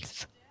and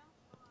Wheels.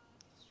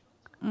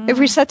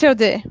 Every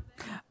Saturday.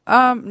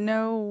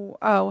 No.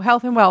 Oh,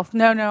 Health and Wealth.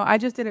 No. I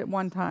just did it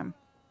one time.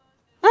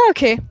 Oh,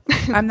 okay.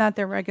 I'm not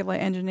their regular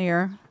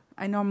engineer.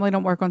 I normally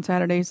don't work on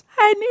Saturdays.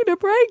 I need a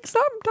break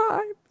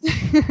sometimes.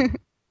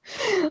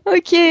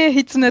 Okay,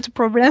 it's not a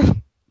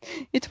problem.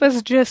 It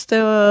was just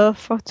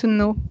for to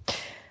know.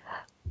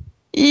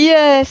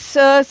 Yes,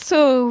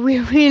 so we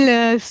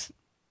will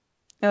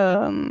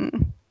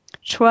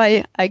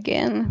try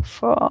again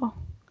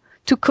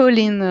to call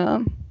in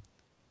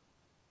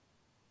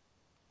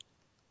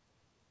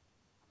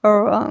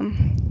our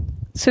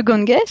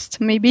second guest,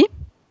 maybe.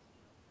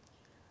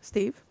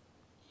 Steve?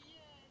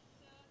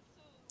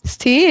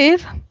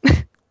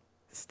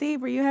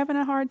 Steve, are you having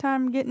a hard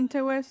time getting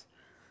to us?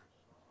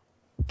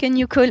 Can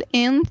you call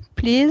in,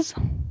 please?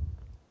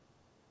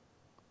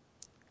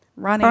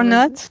 Ronnie or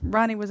not?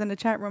 Ronnie was in the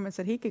chat room and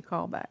said he could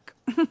call back.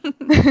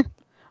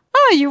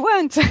 Oh, you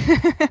want?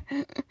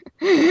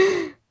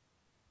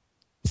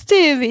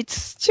 Steve, it's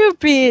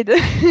stupid.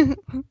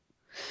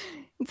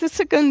 It's the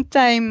second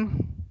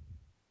time.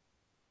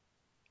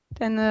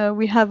 Then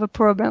we have a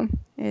problem.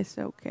 It's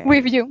okay.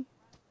 With you.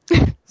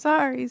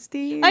 Sorry,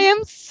 Steve. I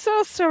am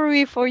so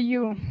sorry for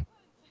you.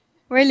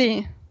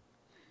 Really.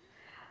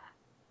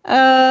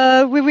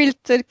 We will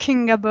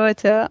talking about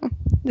the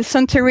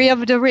century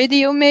of the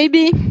radio,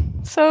 maybe.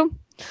 So,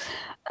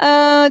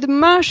 the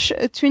March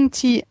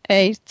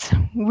 28th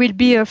will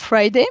be a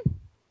Friday.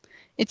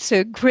 It's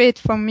great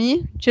for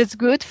me, just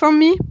good for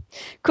me,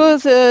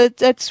 because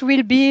that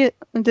will be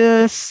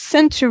the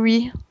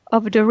century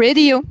of the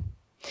radio.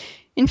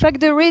 In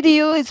fact, the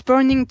radio is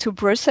burning to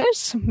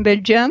Brussels,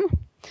 Belgium.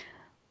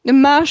 The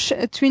March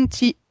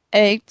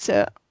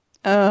 28th,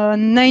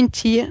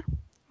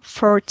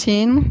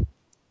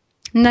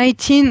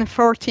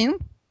 1914.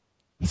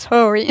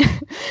 Sorry.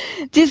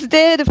 This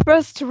day, the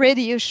first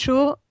radio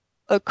show,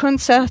 a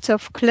concert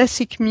of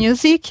classic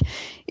music,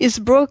 is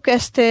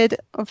broadcasted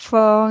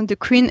for the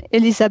Queen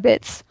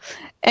Elizabeth,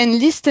 and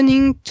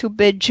listening to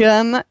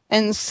Belgium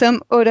and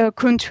some other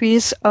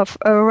countries of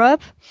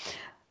Europe.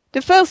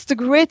 The first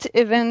great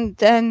event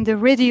then the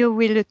radio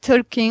will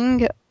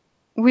talking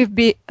will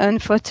be,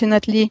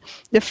 unfortunately,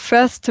 the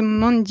First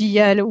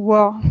Mondial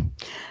War.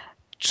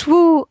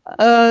 2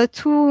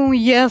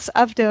 years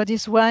after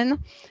this one,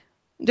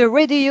 the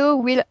radio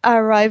will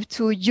arrive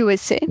to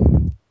USA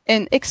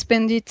and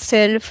expand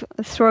itself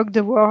throughout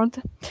the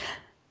world.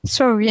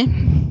 Sorry,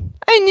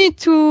 I need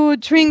to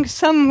drink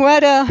some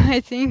water, I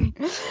think.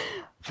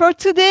 For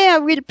today, I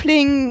will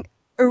play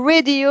a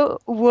radio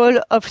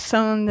wall of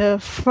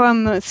sound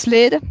from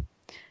Slade.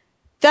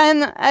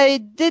 Then I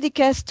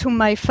dedicate to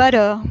my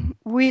father,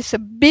 who is a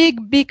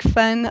big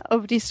fan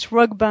of this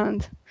rock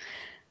band.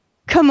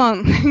 Come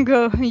on,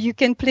 go. You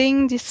can play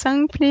this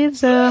song,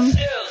 please. This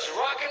is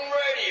Rockin'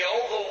 Radio,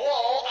 the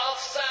wall of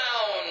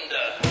sound.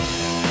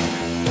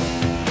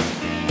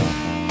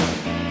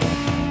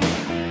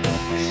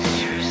 This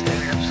is your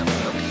stir up some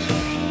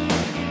publicity.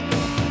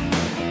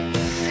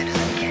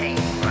 Citizen Kane,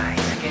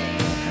 rise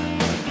again.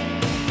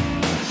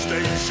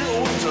 Stay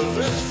tuned to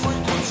this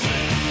frequency.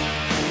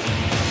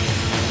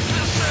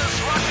 This is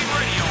Rockin'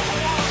 Radio, the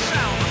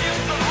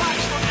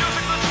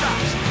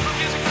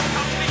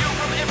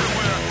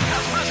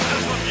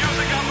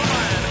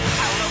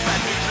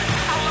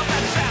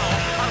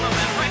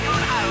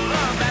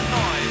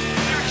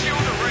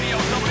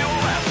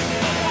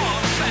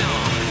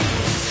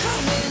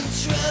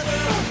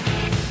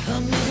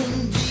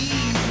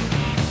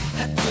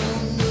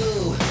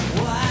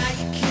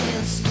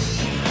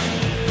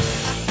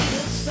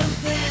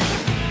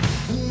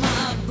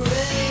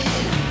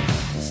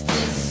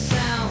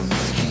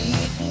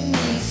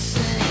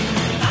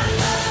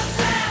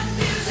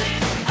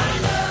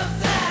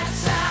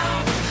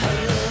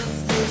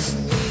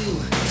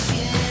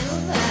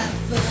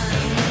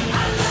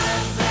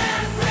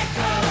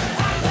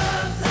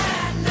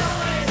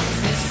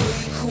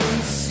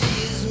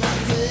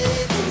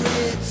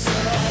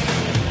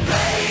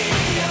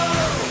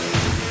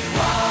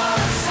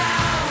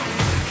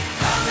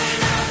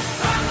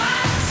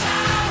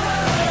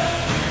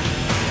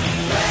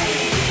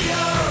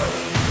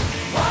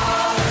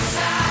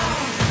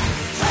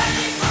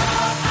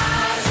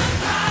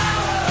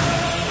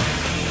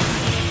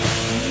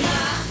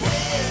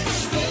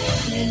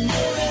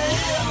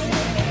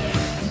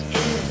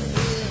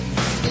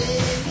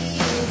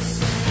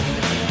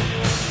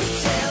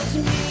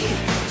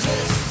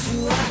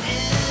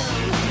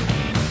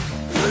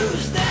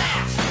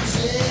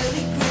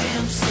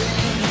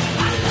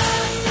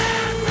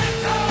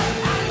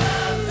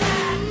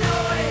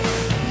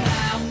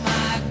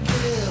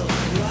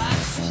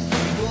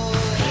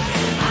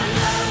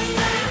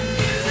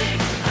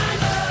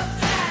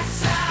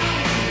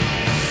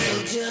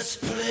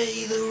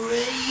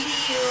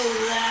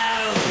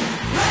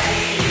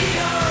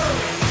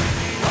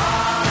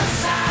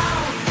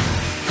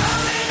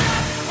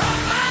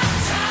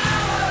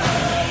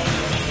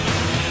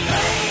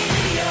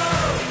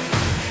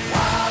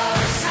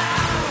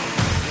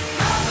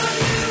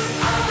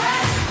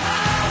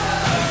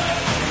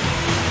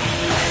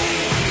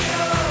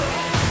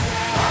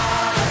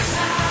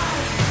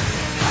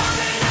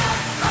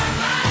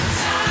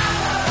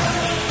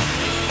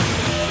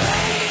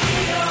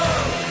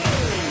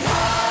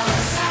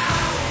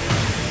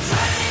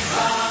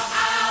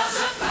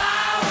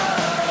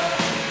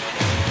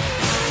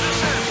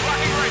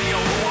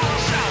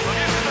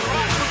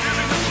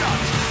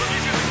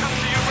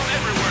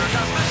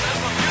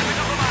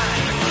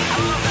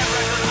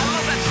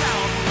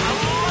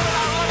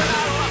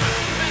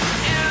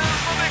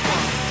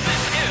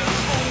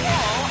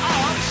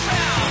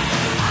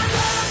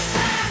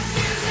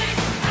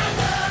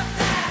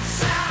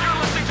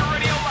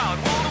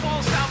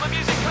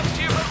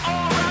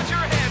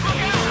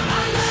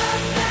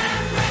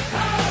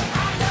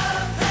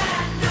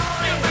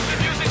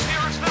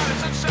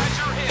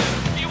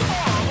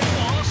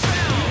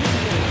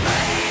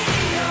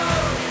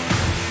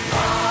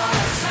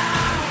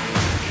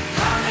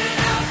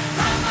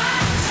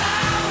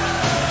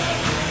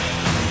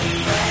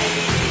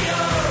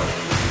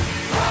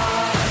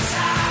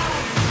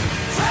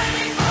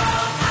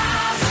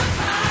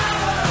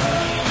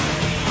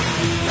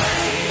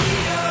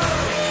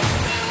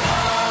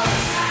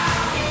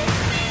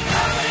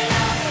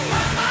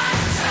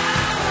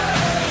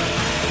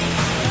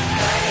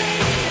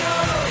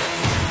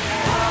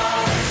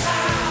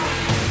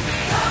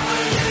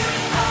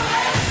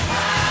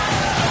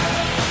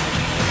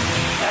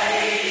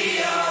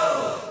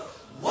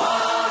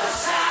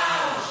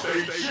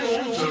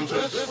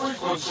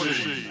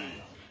frequency.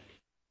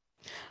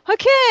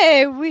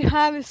 Okay, we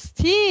have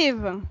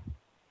Steve.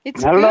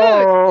 It's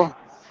Hello. good.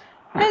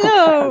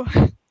 Hello.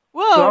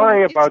 Whoa.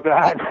 Sorry about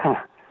that.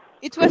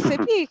 It was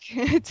epic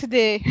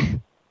today.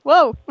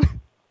 Whoa.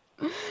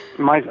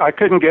 I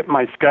couldn't get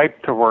my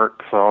Skype to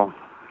work, so.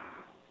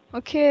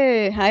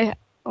 Okay,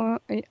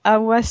 I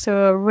was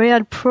a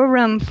real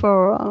problem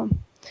for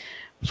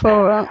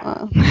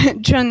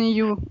John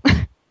Yu.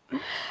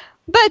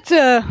 But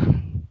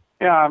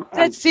yeah,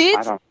 that's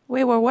it.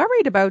 We were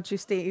worried about you,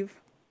 Steve.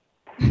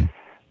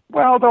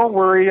 Well, don't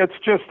worry. It's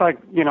just like,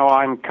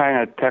 I'm kind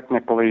of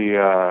technically,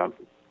 I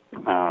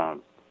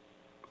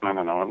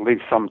don't know, at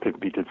least something to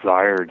be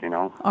desired,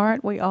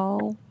 Aren't we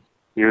all?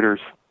 Computers.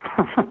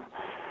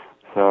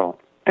 So,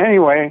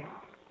 anyway,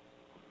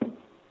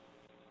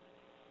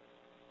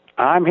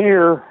 I'm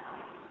here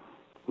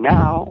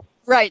now.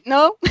 Right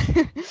now?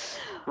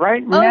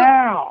 Right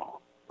now.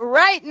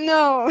 Right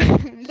now.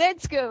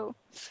 Let's go.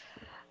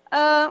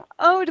 How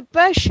the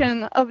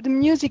passion of the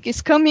music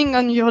is coming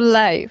on your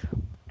life?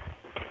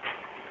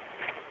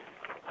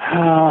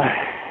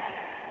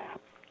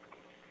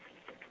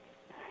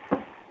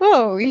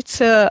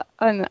 It's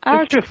an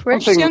hard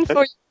question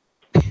for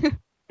you.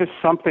 It's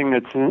something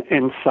that's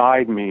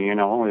inside me,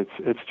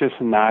 It's just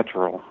a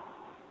natural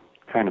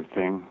kind of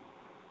thing.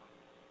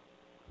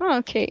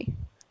 Okay.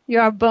 You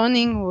are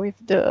burning with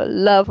the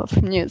love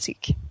of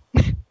music.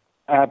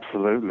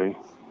 Absolutely.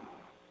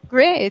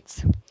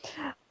 Great.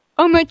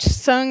 How much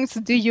songs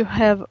do you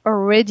have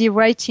already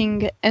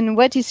writing, and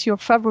what is your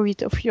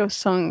favorite of your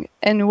song,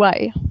 and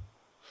why?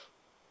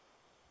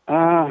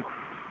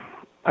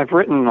 I've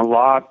written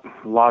lots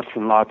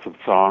and lots of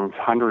songs,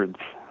 hundreds.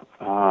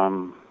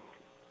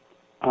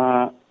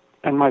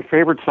 And my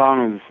favorite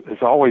song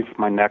is always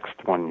my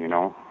next one,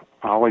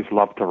 I always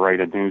love to write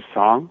a new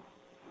song.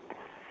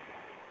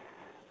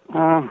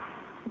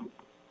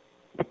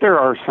 But there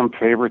are some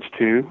favorites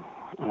too.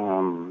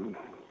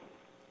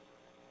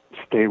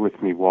 Stay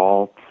With Me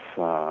Waltz,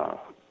 the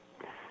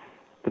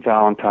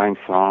Valentine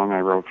song I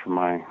wrote for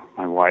my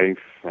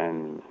wife,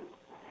 and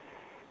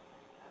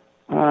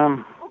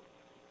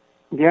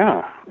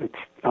yeah, it's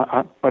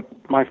but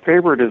my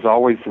favorite is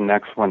always the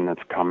next one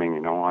that's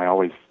coming,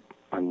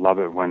 I love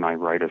it when I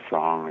write a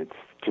song. It's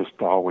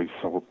just always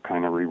so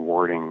kind of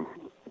rewarding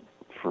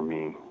for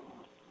me.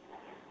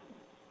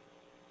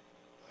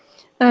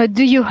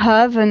 Do you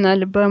have an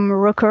album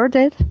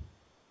recorded?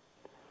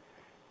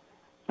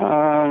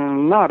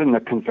 Not in the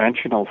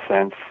conventional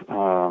sense,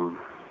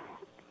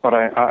 but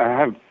I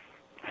have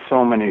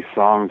so many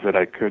songs that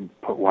I could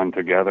put one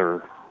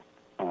together.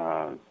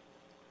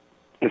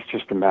 It's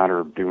just a matter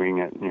of doing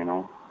it,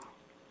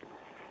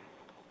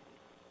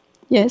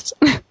 Yes.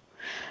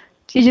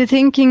 Did you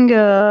thinking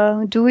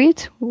do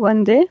it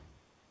one day?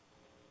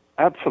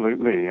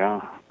 Absolutely,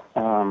 yeah.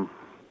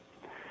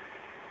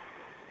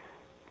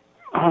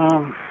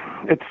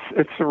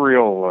 It's a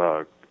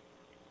real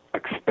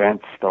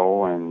expense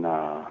though, and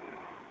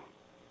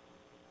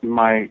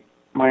my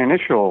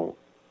initial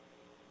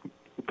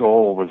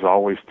goal was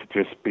always to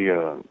just be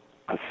a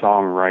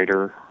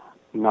songwriter,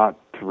 not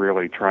to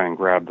really try and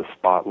grab the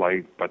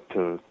spotlight, but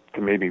to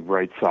maybe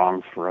write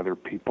songs for other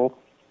people.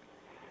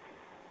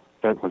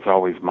 That was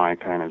always my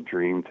kind of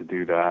dream, to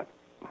do that.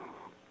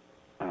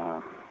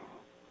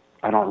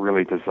 I don't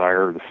really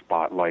desire the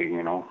spotlight,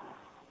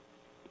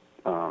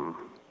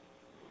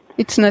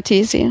 It's not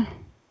easy.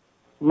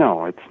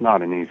 No, it's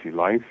not an easy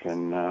life,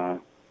 and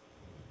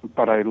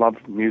but I love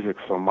music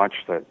so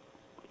much that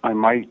I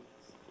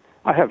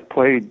have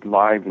played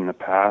live in the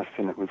past,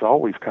 and it was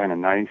always kind of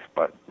nice,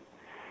 but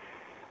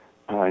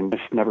I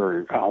just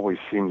never always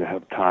seem to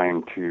have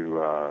time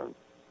to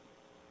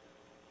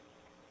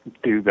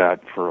do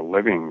that for a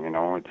living,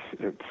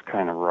 It's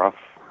kind of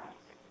rough,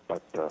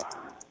 but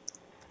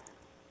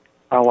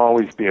I'll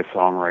always be a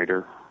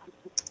songwriter.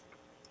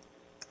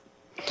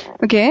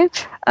 Okay.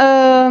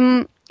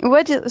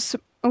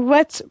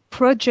 What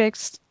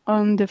projects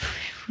on the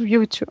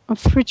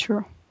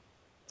future?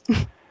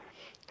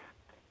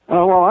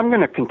 Well, I'm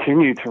going to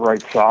continue to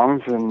write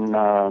songs, and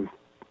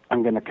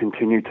I'm going to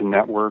continue to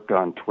network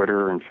on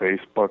Twitter and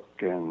Facebook,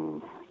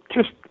 and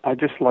I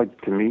just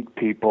like to meet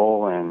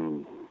people,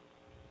 and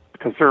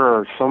because there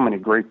are so many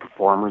great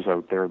performers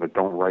out there that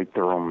don't write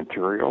their own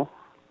material,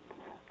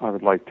 I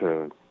would like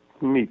to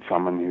meet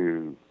someone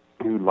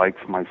who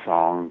likes my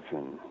songs,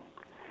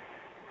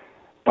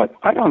 but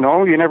I don't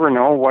know. You never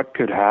know what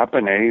could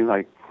happen, eh?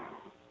 Like,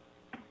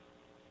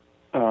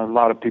 a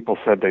lot of people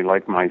said they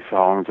like my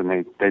songs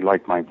and they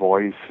like my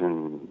voice,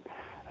 and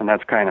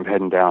that's kind of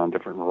heading down a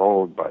different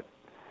road. But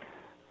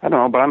I don't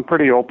know. But I'm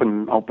pretty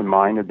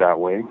open-minded that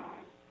way.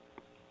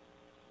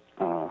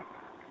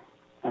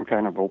 I'm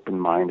kind of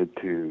open-minded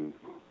to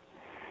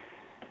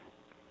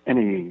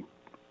any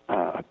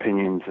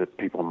opinions that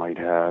people might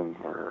have,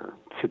 or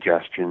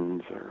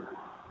suggestions, or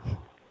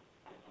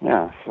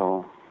yeah.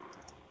 So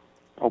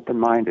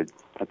open-minded.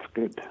 That's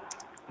good.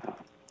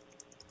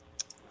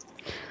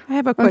 I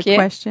have a quick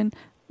question.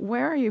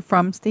 Where are you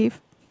from,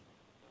 Steve?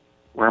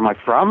 Where am I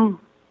from?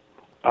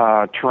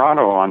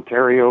 Toronto,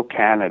 Ontario,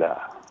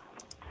 Canada.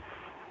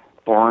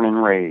 Born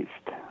and raised.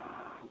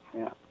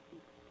 Yeah.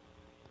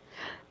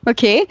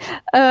 Okay.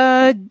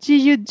 Do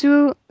you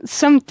do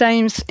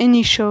sometimes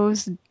any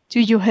shows? Do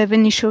you have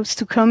any shows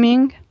to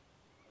coming?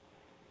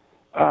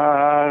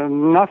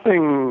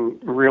 Nothing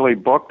really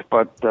booked,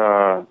 but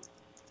I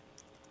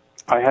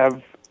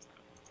have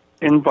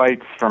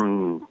invites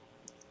from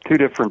 2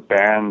 different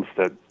bands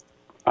that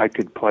I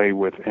could play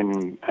with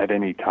at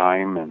any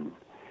time, and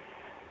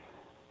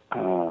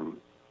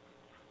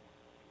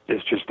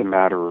it's just a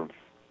matter of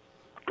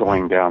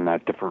going down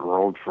that different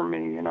road for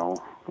me, you know.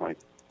 Like,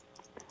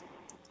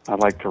 I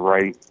like to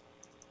write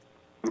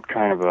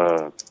kind of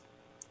a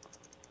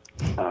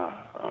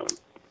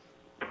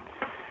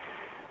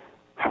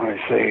how do I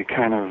say,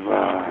 kind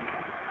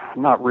of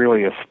not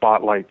really a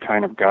spotlight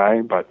kind of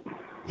guy, but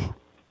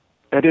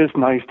it is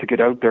nice to get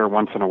out there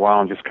once in a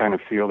while and just kind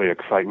of feel the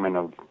excitement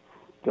of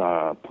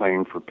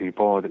playing for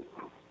people,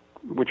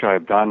 which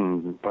I've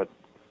done. But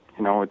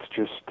you know, it's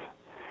just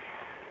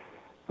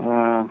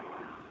I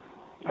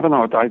don't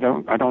know.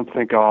 I don't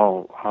think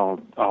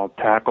I'll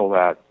tackle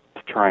that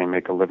to try and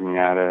make a living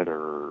at it,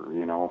 or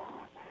you know,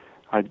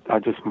 I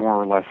just more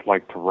or less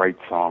like to write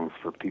songs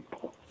for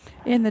people.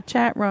 In the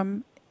chat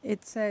room,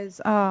 it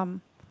says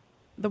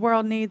the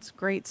world needs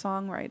great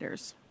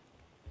songwriters.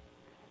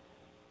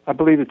 I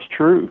believe it's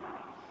true.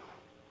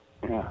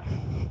 Yeah.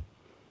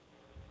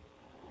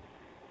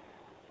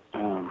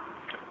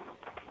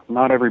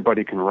 Not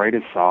everybody can write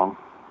a song.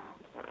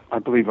 I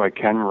believe I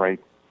can write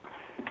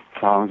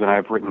songs, and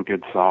I've written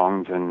good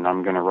songs, and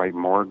I'm going to write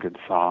more good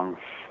songs.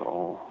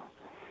 So,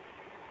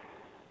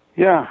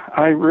 yeah,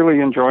 I really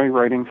enjoy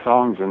writing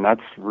songs, and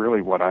that's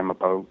really what I'm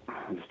about,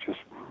 is just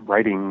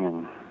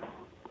writing.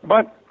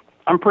 But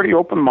I'm pretty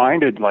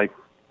open-minded. Like,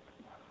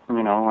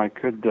 you know, I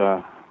could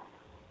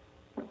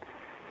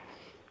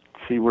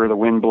see where the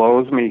wind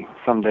blows me.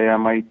 Someday I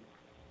might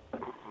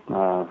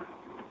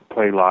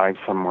play live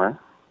somewhere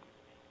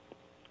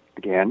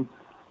again.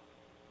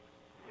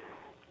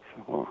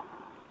 So,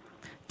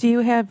 do you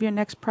have your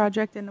next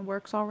project in the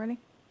works already?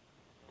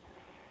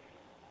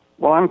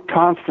 Well, I'm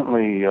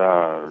constantly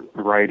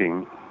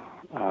writing,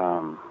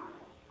 and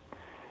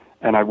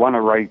I want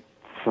to write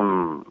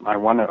some. I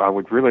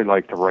would really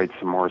like to write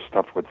some more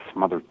stuff with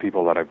some other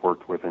people that I've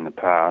worked with in the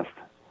past.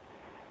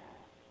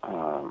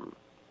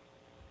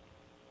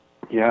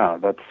 Yeah,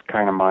 that's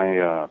kind of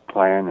my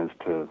plan, is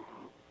to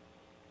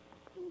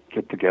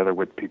get together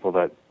with people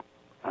that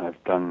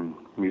I've done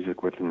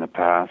music with in the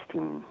past,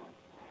 and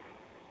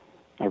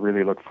I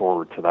really look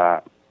forward to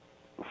that.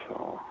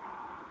 So,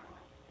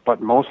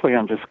 but mostly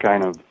I'm just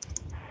kind of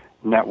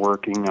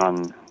networking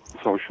on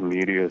social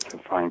media to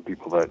find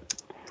people that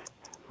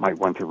might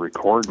want to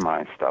record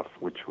my stuff,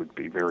 which would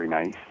be very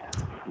nice.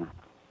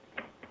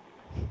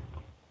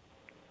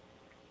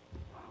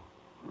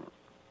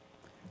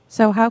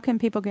 So how can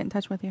people get in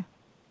touch with you?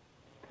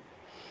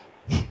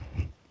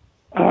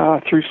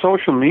 Through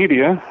social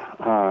media,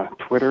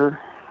 Twitter.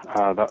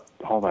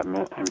 All that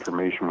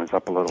information was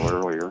up a little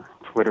earlier.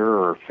 Twitter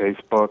or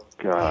Facebook,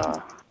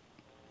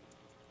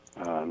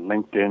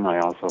 LinkedIn I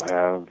also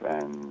have,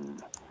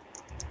 and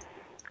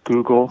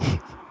Google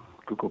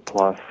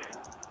Plus.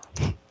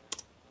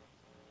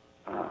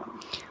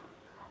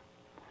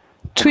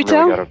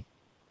 Twitter?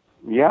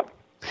 Yeah.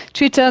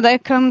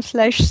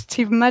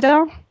 Twitter.com/Steve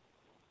Matter.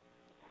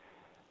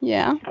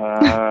 Yeah.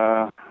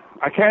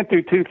 I can't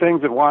do 2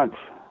 things at once.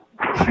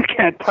 I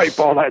can't type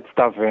all that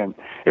stuff in.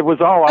 It was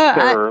all up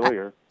there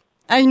earlier.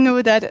 I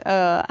know that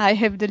I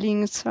have the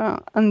links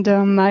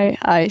under my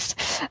eyes.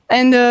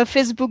 And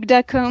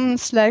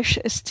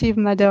Facebook.com/Steve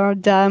Matter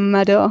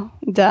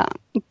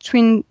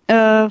twin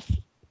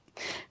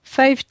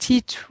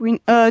 5T twin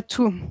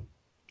 2.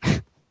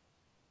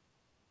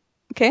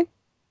 Okay.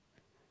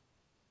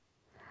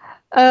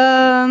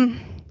 I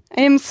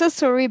am so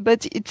sorry,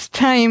 but it's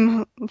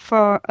time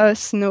for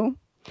us now.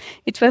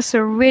 It was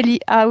really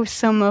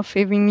awesome of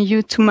having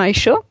you to my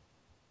show.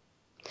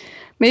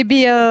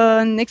 Maybe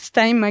next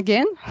time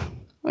again,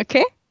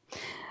 okay?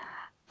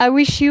 I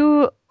wish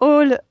you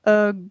all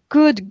a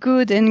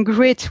good and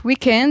great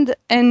weekend,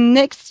 and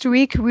next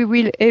week we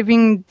will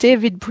having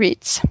David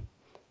Brits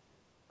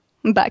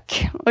back,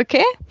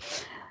 okay?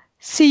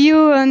 See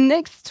you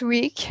next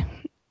week.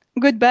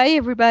 Goodbye,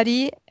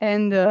 everybody,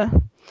 and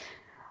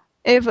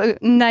have a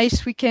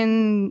nice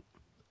weekend.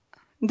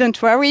 Don't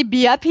worry,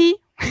 be happy.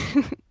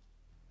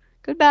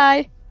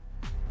 Goodbye.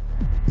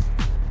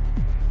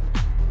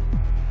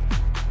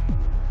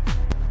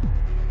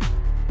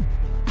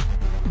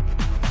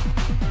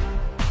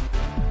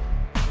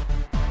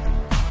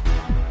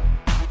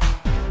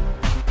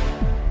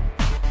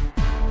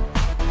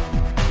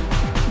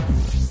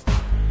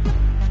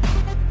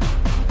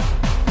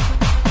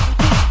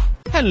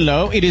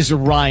 Hello, it is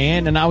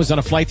Ryan, and I was on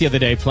a flight the other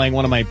day playing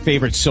one of my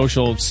favorite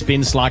social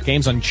spin slot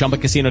games on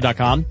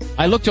ChumbaCasino.com.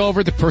 I looked over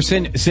at the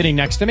person sitting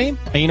next to me,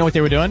 and you know what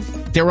they were doing?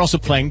 They were also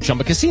playing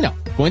Chumba Casino.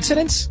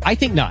 Coincidence? I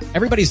think not.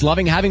 Everybody's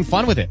loving having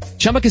fun with it.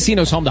 Chumba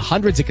Casino is home to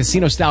hundreds of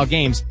casino-style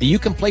games that you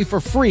can play for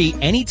free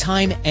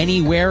anytime,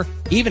 anywhere,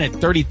 even at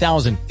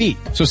 30,000 feet.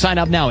 So sign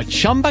up now at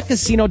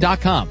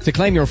ChumbaCasino.com to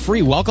claim your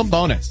free welcome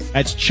bonus.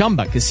 That's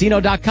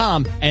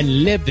ChumbaCasino.com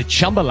and live the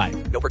Chumba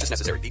life. No purchase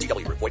necessary.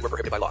 VGW. Void where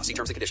prohibited by law. See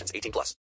terms and conditions. 18+.